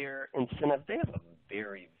revising their incentive. They have a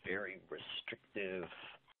very, very restrictive,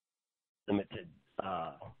 limited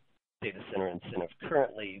data center incentive.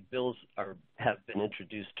 Currently, bills have been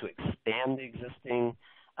introduced to expand the existing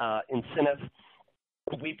incentive.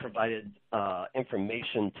 We provided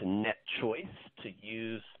information to Net Choice to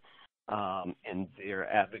use in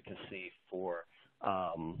their advocacy for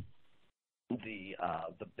the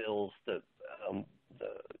bills. The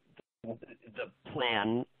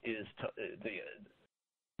plan is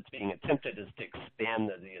it's being attempted is to expand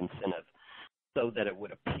the incentive so that it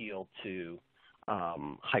would appeal to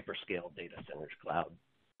hyperscale data centers, cloud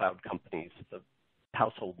companies, the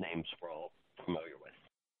household names we're all familiar with.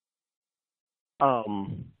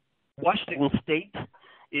 Washington State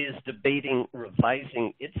is debating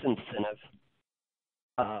revising its incentive.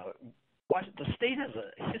 The state has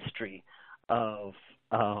a history of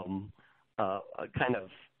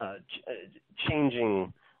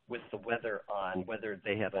changing with the weather on whether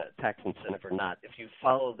they have a tax incentive or not. If you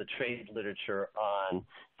follow the trade literature on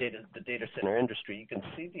the data center industry, you can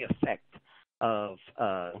see the effect of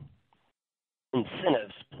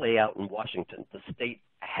incentives play out in Washington. The state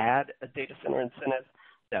had a data center incentive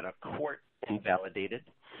that a court invalidated.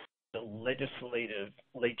 The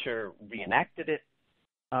legislature reenacted it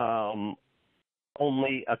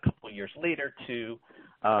only a couple of years later to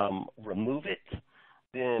remove it.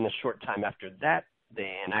 Then a short time after that,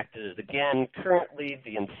 they enacted it again. Currently,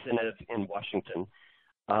 the incentive in Washington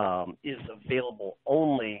is available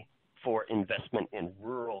only for investment in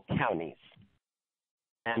rural counties.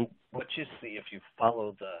 And what you see if you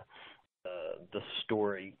follow the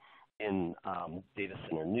story in data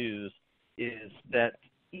center news is that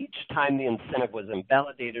each time the incentive was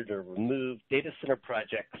invalidated or removed, data center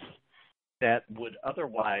projects that would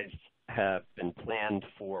otherwise have been planned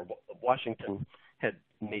for Washington had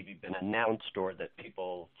maybe been announced, or that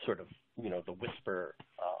people sort of, the whisper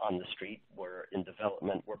on the street were in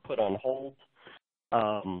development, were put on hold.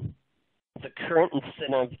 The current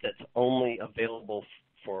incentive that's only available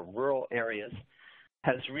for rural areas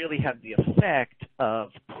has really had the effect of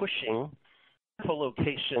pushing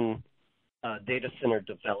co-location data center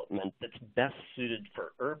development that's best suited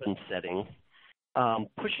for urban settings,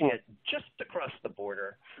 pushing it just across the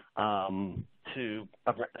border to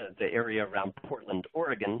the area around Portland,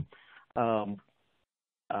 Oregon,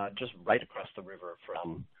 just right across the river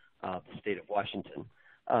from the state of Washington.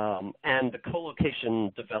 And the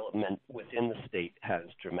co-location development within the state has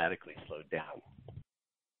dramatically slowed down.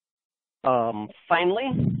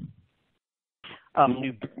 Finally,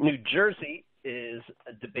 New Jersey is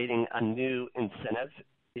debating a new incentive.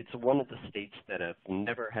 It's one of the states that have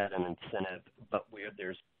never had an incentive, but where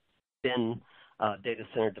there's been data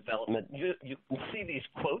center development. You can see these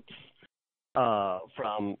quotes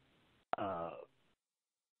from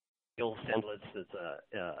Gil Sandlitz, is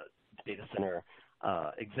a data center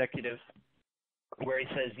executive, where he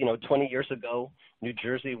says, 20 years ago, New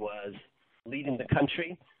Jersey was leading the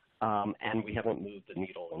country, and we haven't moved the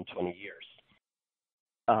needle in 20 years.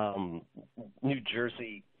 New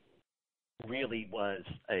Jersey really was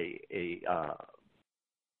a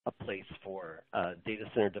place for data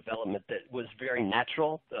center development that was very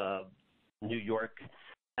natural. New York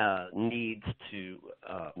needs to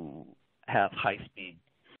have high-speed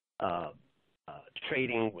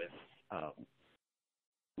trading with,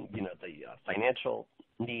 the financial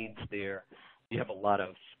needs there. You have a lot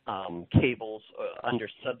of cables, under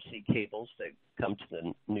subsea cables that come to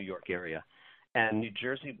the New York area. And New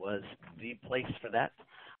Jersey was the place for that.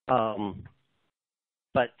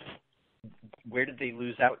 But Where did they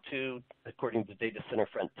lose out to? According to Data Center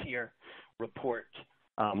Frontier report,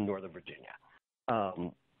 Northern Virginia.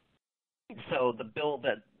 So the bill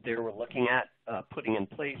that they were looking at putting in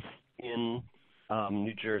place in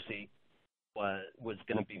New Jersey was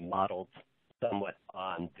going to be modeled somewhat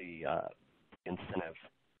on the incentive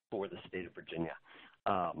for the state of Virginia.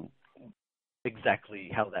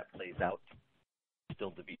 Exactly how that plays out,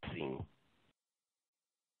 still to be seen.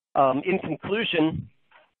 In conclusion,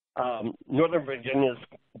 Northern Virginia's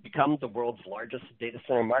become the world's largest data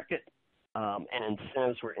center market, and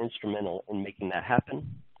incentives were instrumental in making that happen.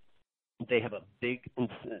 They have the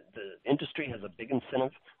industry has a big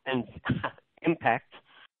incentive and impact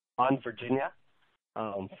on Virginia.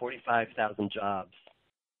 45,000 jobs,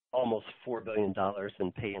 almost $4 billion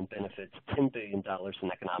in pay and benefits, $10 billion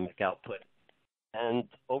in economic output, and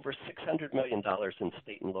over $600 million in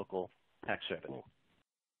state and local tax revenue.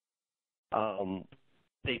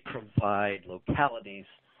 They provide localities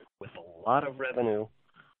with a lot of revenue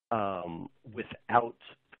without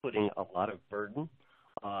putting a lot of burden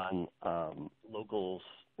on locals'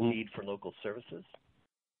 need for local services.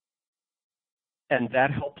 And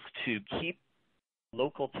that helps to keep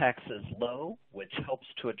local taxes low, which helps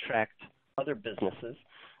to attract other businesses.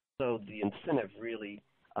 So the incentive really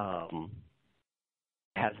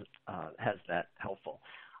has that helpful.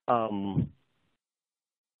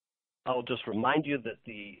 I'll just remind you that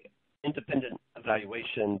the independent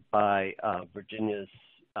evaluation by Virginia's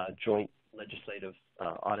Joint Legislative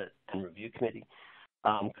Audit and Review Committee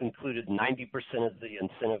concluded 90% of the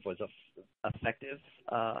incentive was effective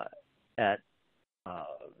at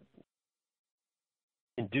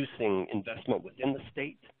inducing investment within the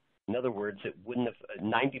state. In other words, it wouldn't have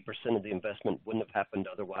 90% of the investment wouldn't have happened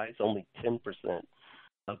otherwise. Only 10%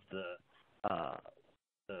 of the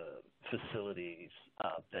facilities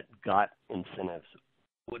that got incentives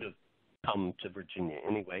would have come to Virginia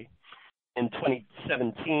anyway. In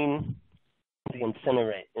 2017, the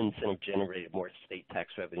incentive generated more state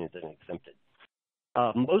tax revenue than exempted.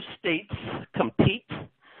 Most states compete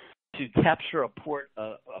to capture a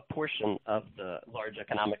portion of the large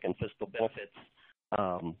economic and fiscal benefits.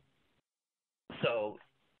 So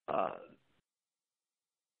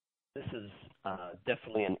this is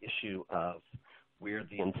definitely an issue of where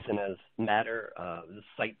the incentives matter. The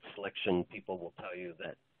site selection people will tell you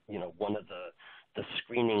that, you know, one of the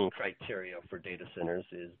screening criteria for data centers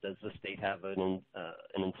is, does the state have an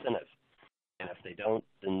incentive? And if they don't,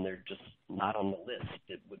 then they're just not on the list.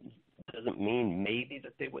 It doesn't mean maybe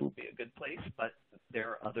that they wouldn't be a good place, but there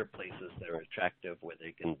are other places that are attractive where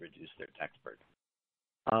they can reduce their tax burden.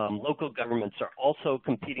 Local governments are also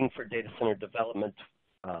competing for data center development,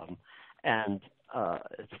 and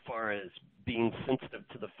as far as being sensitive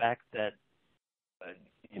to the fact that,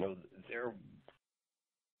 you know,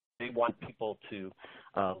 they want people to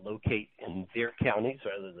locate in their counties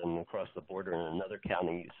rather than across the border in another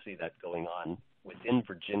county. You see that going on within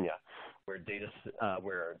Virginia,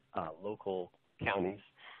 where local counties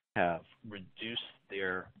have reduced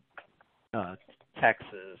their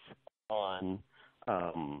taxes on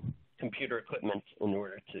computer equipment in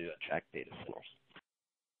order to attract data centers.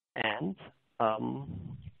 And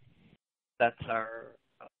that's our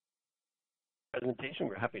presentation.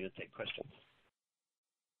 We're happy to take questions.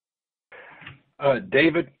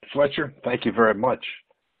 David Fletcher, thank you very much.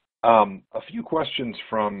 A few questions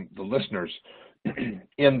from the listeners.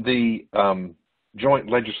 In the Joint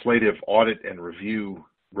Legislative Audit and Review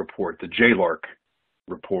report, the JLARC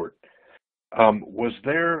report, was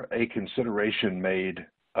there a consideration made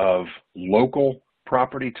of local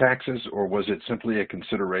property taxes, or was it simply a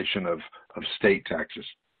consideration of state taxes?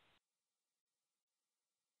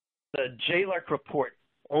 The JLARC report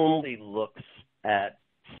only looks at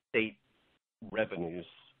state revenues.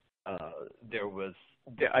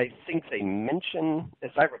 I think they mention,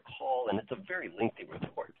 as I recall, and it's a very lengthy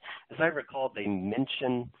report, as I recall, they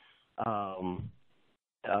mention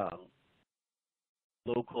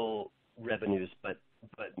local revenues, but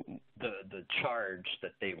the charge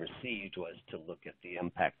that they received was to look at the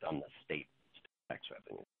impact on the state tax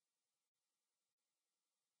revenue.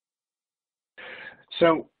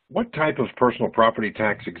 So what type of personal property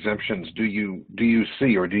tax exemptions do you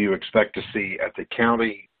see, or do you expect to see at the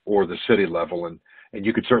county or the city level? And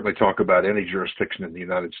you could certainly talk about any jurisdiction in the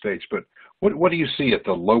United States, but what do you see at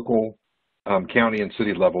the local, county and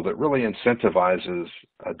city level that really incentivizes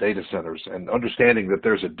data centers, and understanding that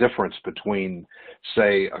there's a difference between,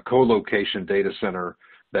 say, a co-location data center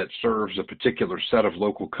that serves a particular set of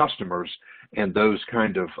local customers and those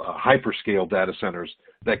kind of hyperscale data centers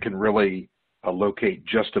that can really locate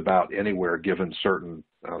just about anywhere given certain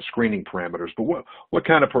screening parameters. But what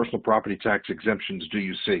kind of personal property tax exemptions do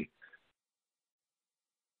you see?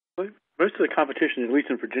 Most of the competition, at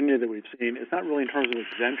least in Virginia, that we've seen, is not really in terms of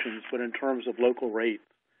exemptions, but in terms of local rates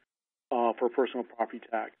for personal property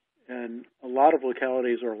tax. And a lot of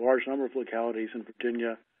localities, or a large number of localities in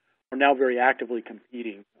Virginia, are now very actively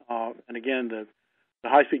competing. And again, the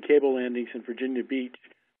high-speed cable landings in Virginia Beach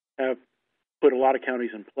have put a lot of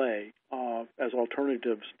counties in play as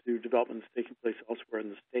alternatives to development that's taking place elsewhere in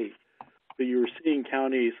the state. So you're seeing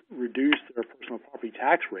counties reduce their personal property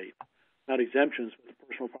tax rate, not exemptions, but the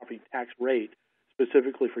personal property tax rate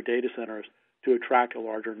specifically for data centers to attract a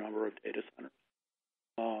larger number of data centers.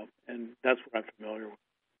 And that's what I'm familiar with.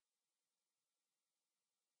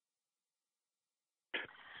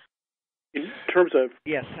 In terms of,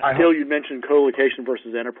 yes, Dale, you mentioned co-location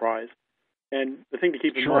versus enterprise. And the thing to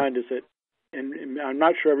keep in Sure. mind is that, and I'm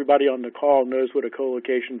not sure everybody on the call knows what a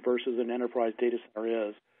co-location versus an enterprise data center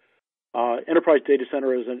is. Enterprise data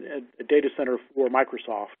center is a data center for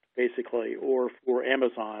Microsoft, basically, or for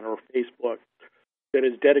Amazon or Facebook that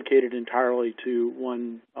is dedicated entirely to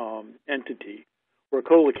one entity, where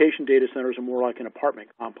co-location data centers are more like an apartment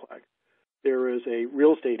complex. There is a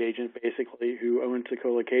real estate agent, basically, who owns the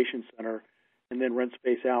co-location center and then rents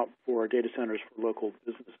space out for data centers for local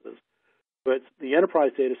businesses. But the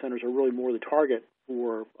enterprise data centers are really more the target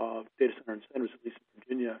for data center incentives, at least in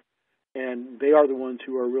Virginia. And they are the ones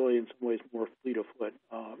who are really, in some ways, more fleet of foot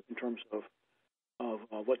in terms of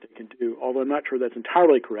what they can do. Although I'm not sure that's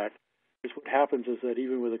entirely correct, because what happens is that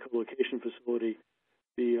even with a co-location facility,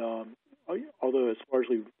 although it's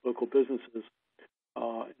largely local businesses,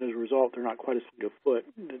 and as a result, they're not quite as fleet of foot,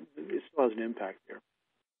 it still has an impact there.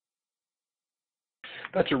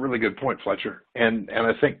 That's a really good point, Fletcher. And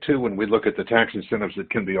I think, too, when we look at the tax incentives that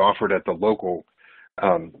can be offered at the local,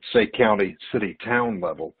 say, county, city, town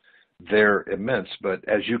level, they're immense. But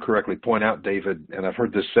as you correctly point out, David, and I've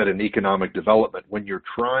heard this said in economic development, when you're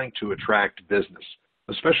trying to attract business,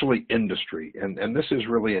 especially industry, and this is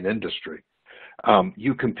really an industry,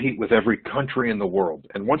 you compete with every country in the world.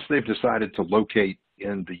 And once they've decided to locate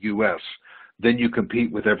in the U.S., then you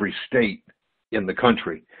compete with every state in the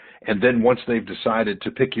country. And then once they've decided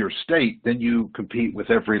to pick your state, then you compete with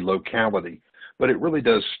every locality. But it really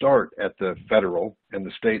does start at the federal and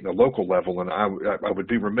the state and the local level. And I would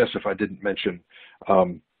be remiss if I didn't mention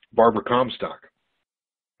Barbara Comstock,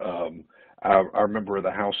 our member of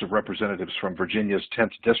the House of Representatives from Virginia's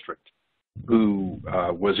 10th District, who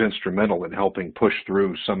was instrumental in helping push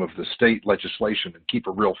through some of the state legislation and keep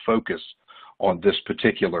a real focus on this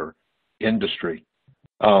particular industry.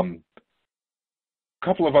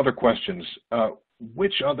 Couple of other questions.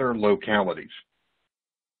 Which other localities,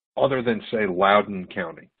 other than, say, Loudoun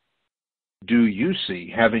County, do you see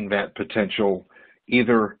having that potential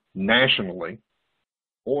either nationally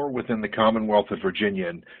or within the Commonwealth of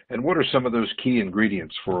Virginia? And what are some of those key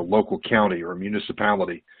ingredients for a local county or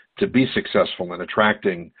municipality to be successful in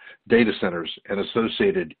attracting data centers and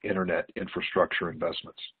associated internet infrastructure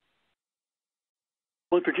investments?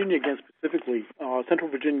 Well, in Virginia, again, specifically, Central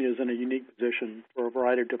Virginia is in a unique position for a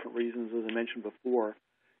variety of different reasons, as I mentioned before,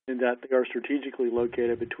 in that they are strategically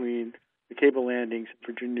located between the cable landings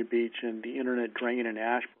in Virginia Beach and the internet drain in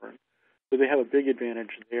Ashburn. So they have a big advantage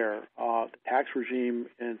there. The tax regime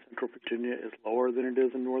in Central Virginia is lower than it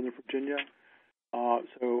is in Northern Virginia.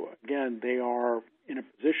 So, again, they are in a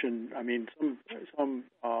position, I mean, some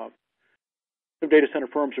data center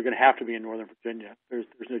firms are going to have to be in Northern Virginia. There's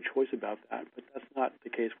no choice about that, but that's not the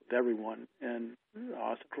case with everyone. And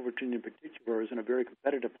Central Virginia in particular is in a very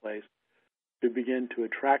competitive place to begin to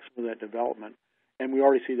attract some of that development. And we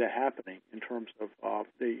already see that happening in terms of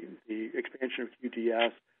the expansion of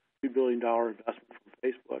QTS, $2 billion investment from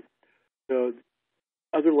Facebook. So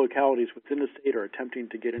other localities within the state are attempting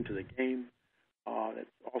to get into the game. That's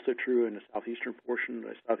also true in the southeastern portion,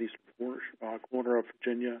 the southeastern corner of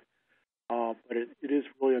Virginia. But it is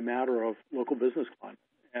really a matter of local business climate,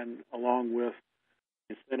 and along with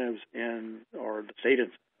incentives or the state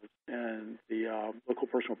incentives and the local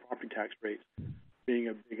personal property tax rates being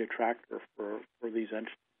a big attractor for these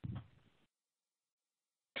entities.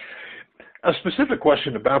 A specific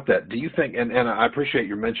question about that. Do you think, and I appreciate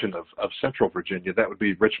your mention of Central Virginia, that would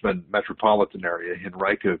be Richmond metropolitan area,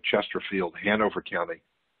 Henrico, Chesterfield, Hanover County.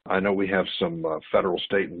 I know we have some federal,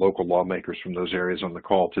 state, and local lawmakers from those areas on the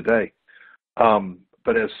call today.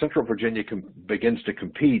 But as Central Virginia begins to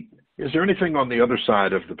compete, is there anything on the other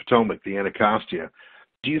side of the Potomac, the Anacostia?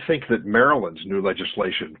 Do you think that Maryland's new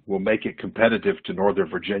legislation will make it competitive to Northern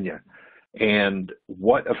Virginia? And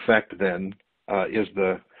what effect then is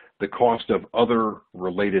the cost of other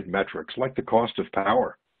related metrics, like the cost of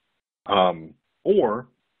power, or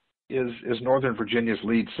is Northern Virginia's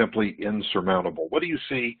lead simply insurmountable? What do you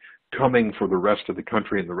see coming for the rest of the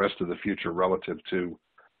country and the rest of the future relative to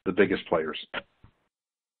the biggest players?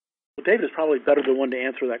 Well, David is probably better the one to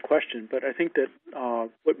answer that question, but I think that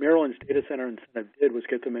what Maryland's data center incentive did was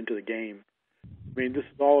get them into the game. I mean, this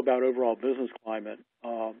is all about overall business climate,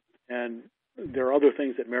 and there are other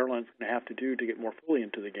things that Maryland's going to have to do to get more fully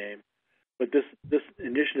into the game. But this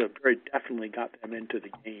initiative very definitely got them into the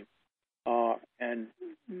game. And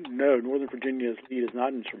no, Northern Virginia's lead is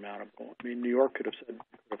not insurmountable. I mean, New York could have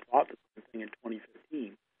thought the same thing in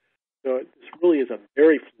 2015. So this really is a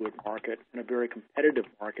very fluid market and a very competitive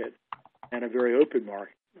market and a very open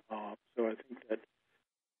market. So I think that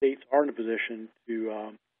states are in a position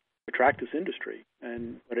to attract this industry,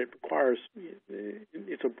 but it requires,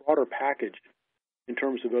 it's a broader package in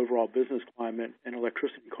terms of overall business climate and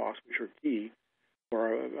electricity costs, which are key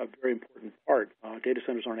or a very important part. Data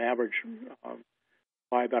centers on average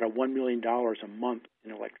buy about $1 million a month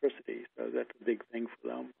in electricity, so that's a big thing for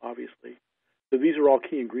them, obviously. So these are all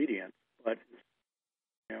key ingredients, but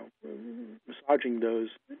massaging those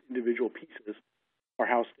individual pieces are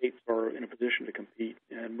how states are in a position to compete,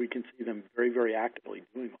 and we can see them very, very actively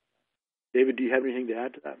doing that. David, do you have anything to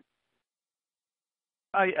add to that?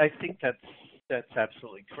 I think that's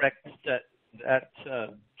absolutely correct. That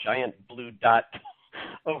giant blue dot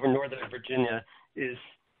over Northern Virginia is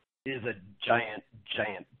a giant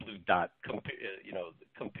blue dot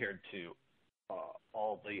compared to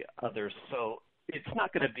all the others. So it's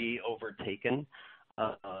not going to be overtaken,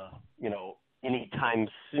 anytime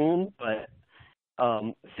soon. But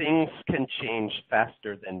things can change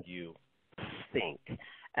faster than you think,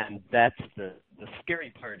 and that's the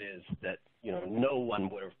scary part is that no one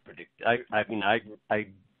would have predicted. I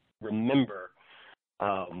remember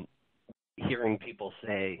hearing people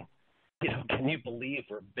say, can you believe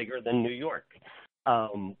we're bigger than New York?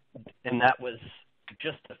 And that was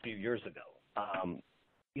just a few years ago.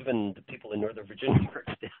 Even the people in Northern Virginia were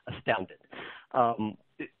astounded.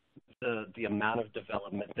 The amount of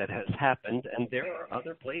development that has happened, and there are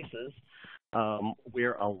other places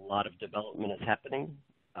where a lot of development is happening.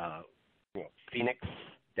 Phoenix,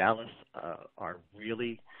 Dallas are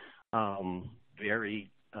really very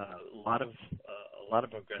a lot of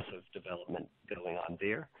aggressive development going on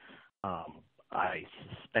there. I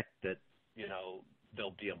suspect that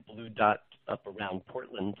there'll be a blue dot up around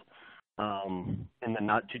Portland in the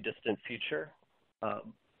not too distant future.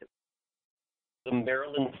 The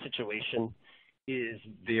Maryland situation is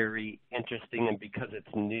very interesting, and because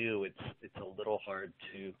it's new, it's a little hard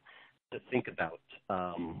to think about.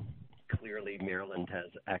 Clearly, Maryland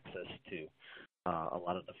has access to a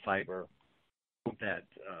lot of the fiber that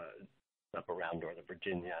up around Northern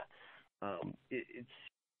Virginia.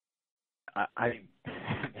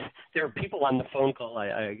 There are people on the phone call.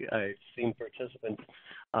 I've seen participants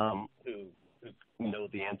who know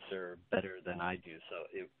the answer better than I do. So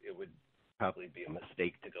it would probably be a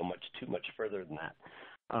mistake to go too much further than that.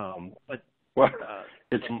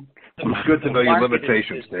 It's good to know your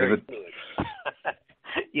limitations, David.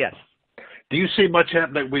 Yes. Do you see much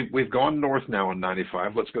happening? We've gone north now on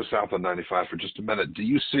 95. Let's go south on 95 for just a minute. Do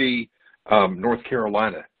you see North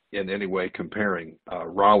Carolina in any way comparing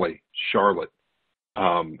Raleigh, Charlotte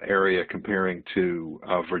area comparing to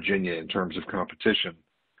Virginia in terms of competition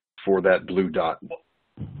for that blue dot?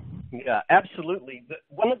 Yeah, absolutely.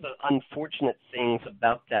 One of the unfortunate things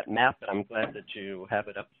about that map, and I'm glad that you have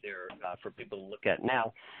it up there for people to look at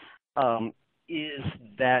now, is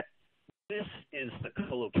that this is the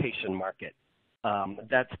co-location market.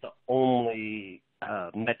 That's the only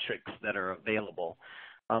metrics that are available.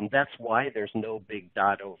 That's why there's no big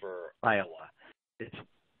dot over Iowa,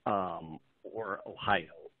 or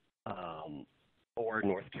Ohio, or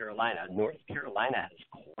North Carolina. North Carolina has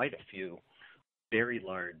quite a few very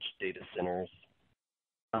large data centers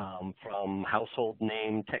from household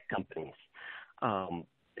name tech companies.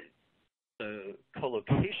 The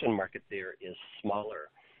co-location market there is smaller,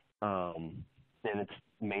 and it's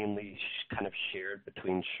mainly kind of shared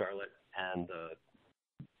between Charlotte and the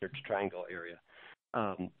Research Triangle area.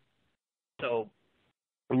 So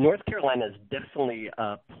North Carolina is definitely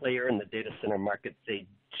a player in the data center market. They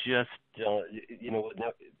just don't,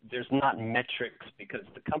 there's not metrics because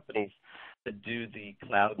the companies that do the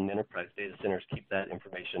cloud and enterprise data centers keep that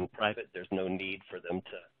information private. There's no need for them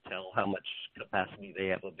to tell how much capacity they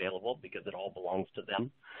have available because it all belongs to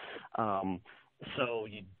them. So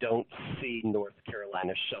you don't see North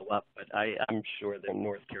Carolina show up, but I'm sure that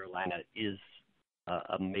North Carolina is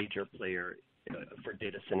a major player for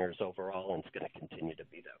data centers overall, and it's going to continue to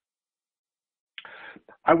be that.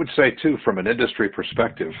 I would say, too, from an industry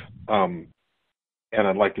perspective, And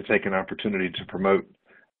I'd like to take an opportunity to promote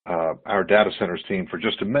our data centers team for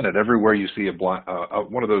just a minute. Everywhere you see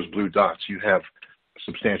one of those blue dots, you have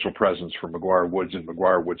substantial presence for McGuire Woods and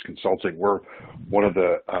McGuire Woods Consulting. We're one of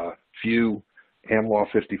the few Am Law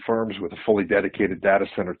 50 firms with a fully dedicated data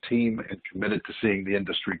center team and committed to seeing the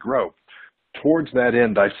industry grow. Towards that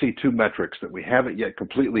end, I see two metrics that we haven't yet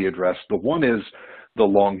completely addressed. The one is the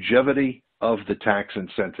longevity of the tax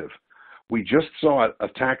incentive. We just saw a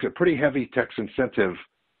pretty heavy tax incentive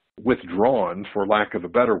withdrawn, for lack of a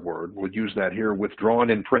better word, we'll use that here, withdrawn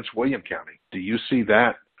in Prince William County. Do you see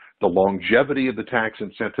that? The longevity of the tax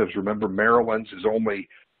incentives, remember Maryland's is only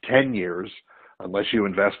 10 years, unless you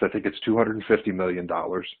invest, I think it's $250 million.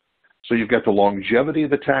 So you've got the longevity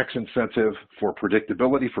of the tax incentive for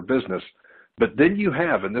predictability for business, but then you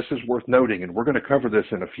have, and this is worth noting, and we're going to cover this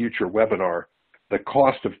in a future webinar, the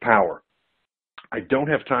cost of power. I don't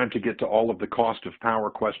have time to get to all of the cost of power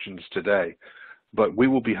questions today, but we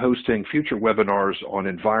will be hosting future webinars on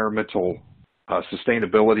environmental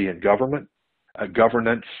sustainability and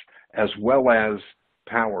governance, as well as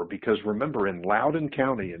power, because remember in Loudoun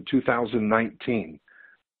County in 2019,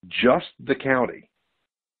 just the county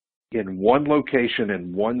in one location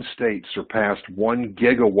in one state surpassed 1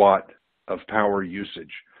 gigawatt of power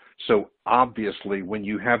usage. So obviously when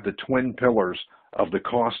you have the twin pillars of the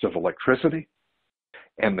cost of electricity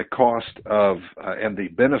and the cost of and the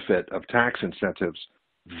benefit of tax incentives,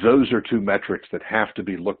 those are two metrics that have to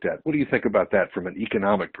be looked at. What do you think about that from an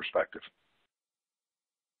economic perspective?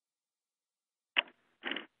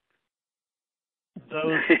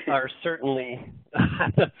 Those are certainly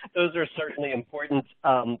important.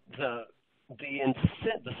 The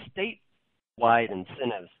statewide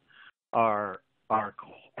incentives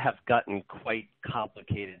have gotten quite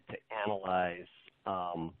complicated to analyze.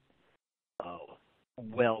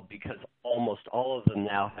 Well, because almost all of them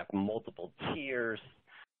now have multiple tiers,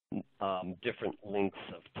 different lengths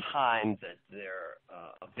of time that they're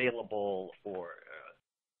available, or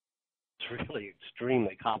it's really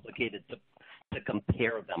extremely complicated to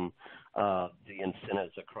compare them, the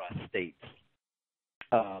incentives across states.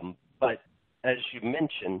 But as you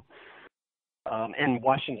mentioned, and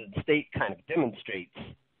Washington State kind of demonstrates,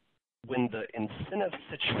 when the incentive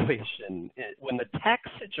situation, when the tax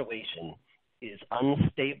situation is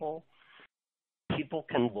unstable, people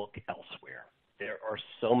can look elsewhere. There are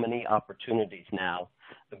so many opportunities now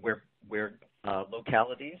where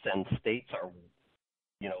localities and states are,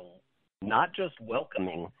 not just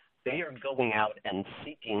welcoming, they are going out and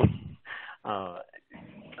seeking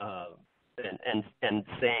and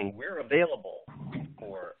saying we're available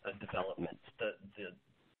for a development.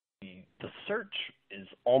 The search is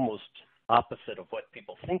almost opposite of what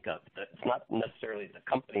people think of. That it's not necessarily the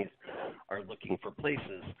companies are looking for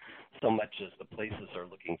places so much as the places are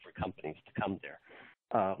looking for companies to come there.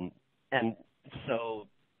 And so,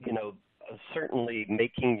 certainly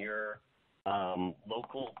making your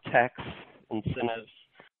local tax incentives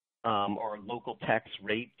or local tax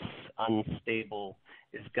rates unstable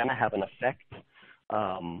is going to have an effect.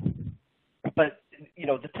 But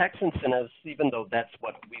the tax incentives, even though that's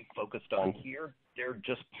what we've focused on here, they're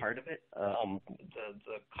just part of it.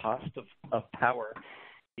 The cost of power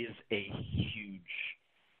is a huge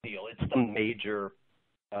deal. It's the major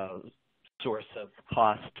source of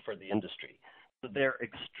cost for the industry. So they're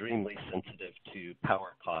extremely sensitive to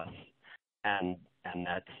power costs, and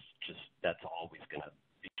that's always going to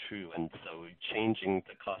be true. And so changing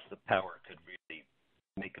the cost of power could really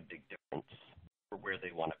make a big difference for where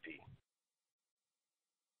they want to be.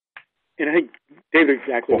 And I think David's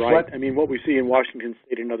exactly right. I mean, what we see in Washington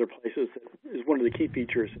State and other places is one of the key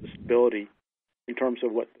features of stability in terms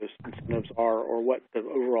of what those incentives are or what the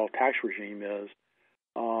overall tax regime is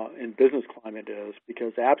and business climate is,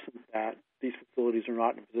 because absent that, these facilities are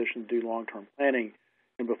not in a position to do long-term planning.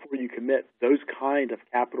 And before you commit those kind of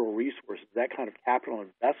capital resources, that kind of capital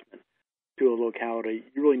investment to a locality,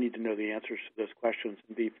 you really need to know the answers to those questions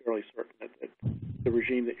and be fairly certain that the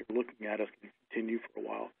regime that you're looking at is going to continue for a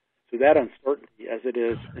while. So that uncertainty, as it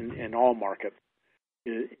is in all markets,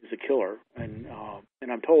 is a killer. And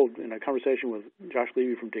I'm told in a conversation with Josh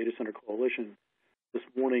Levy from Data Center Coalition this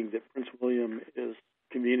morning that Prince William is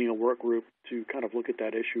convening a work group to kind of look at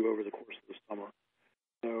that issue over the course of the summer.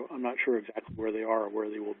 So I'm not sure exactly where they are or where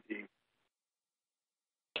they will be.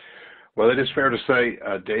 Well, it is fair to say,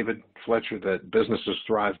 David Fletcher, that businesses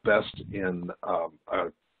thrive best in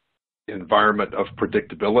an environment of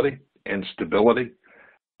predictability and stability.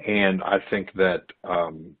 And I think that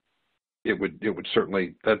it would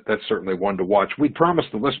certainly, that's certainly one to watch. We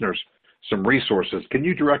promised the listeners some resources. Can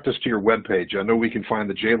you direct us to your webpage? I know we can find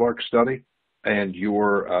the JLARC study. and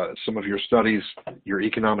your some of your studies, your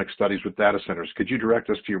economic studies with data centers. Could you direct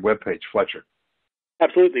us to your webpage, Fletcher?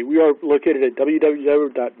 Absolutely. We are located at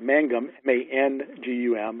www.mangum,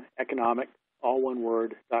 M-A-N-G-U-M, economic, all one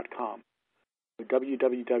word, .com. So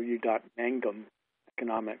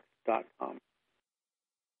www.mangumeconomics.com.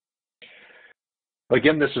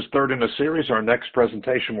 Again, this is third in a series. Our next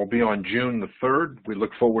presentation will be on June the 3rd. We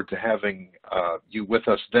look forward to having you with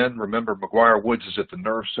us then. Remember, McGuire Woods is at the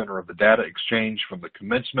nerve center of the data exchange from the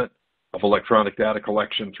commencement of electronic data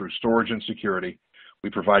collection through storage and security. We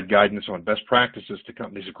provide guidance on best practices to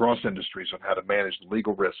companies across industries on how to manage the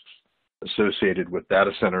legal risks associated with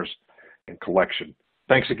data centers and collection.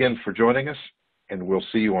 Thanks again for joining us, and we'll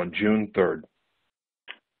see you on June 3rd.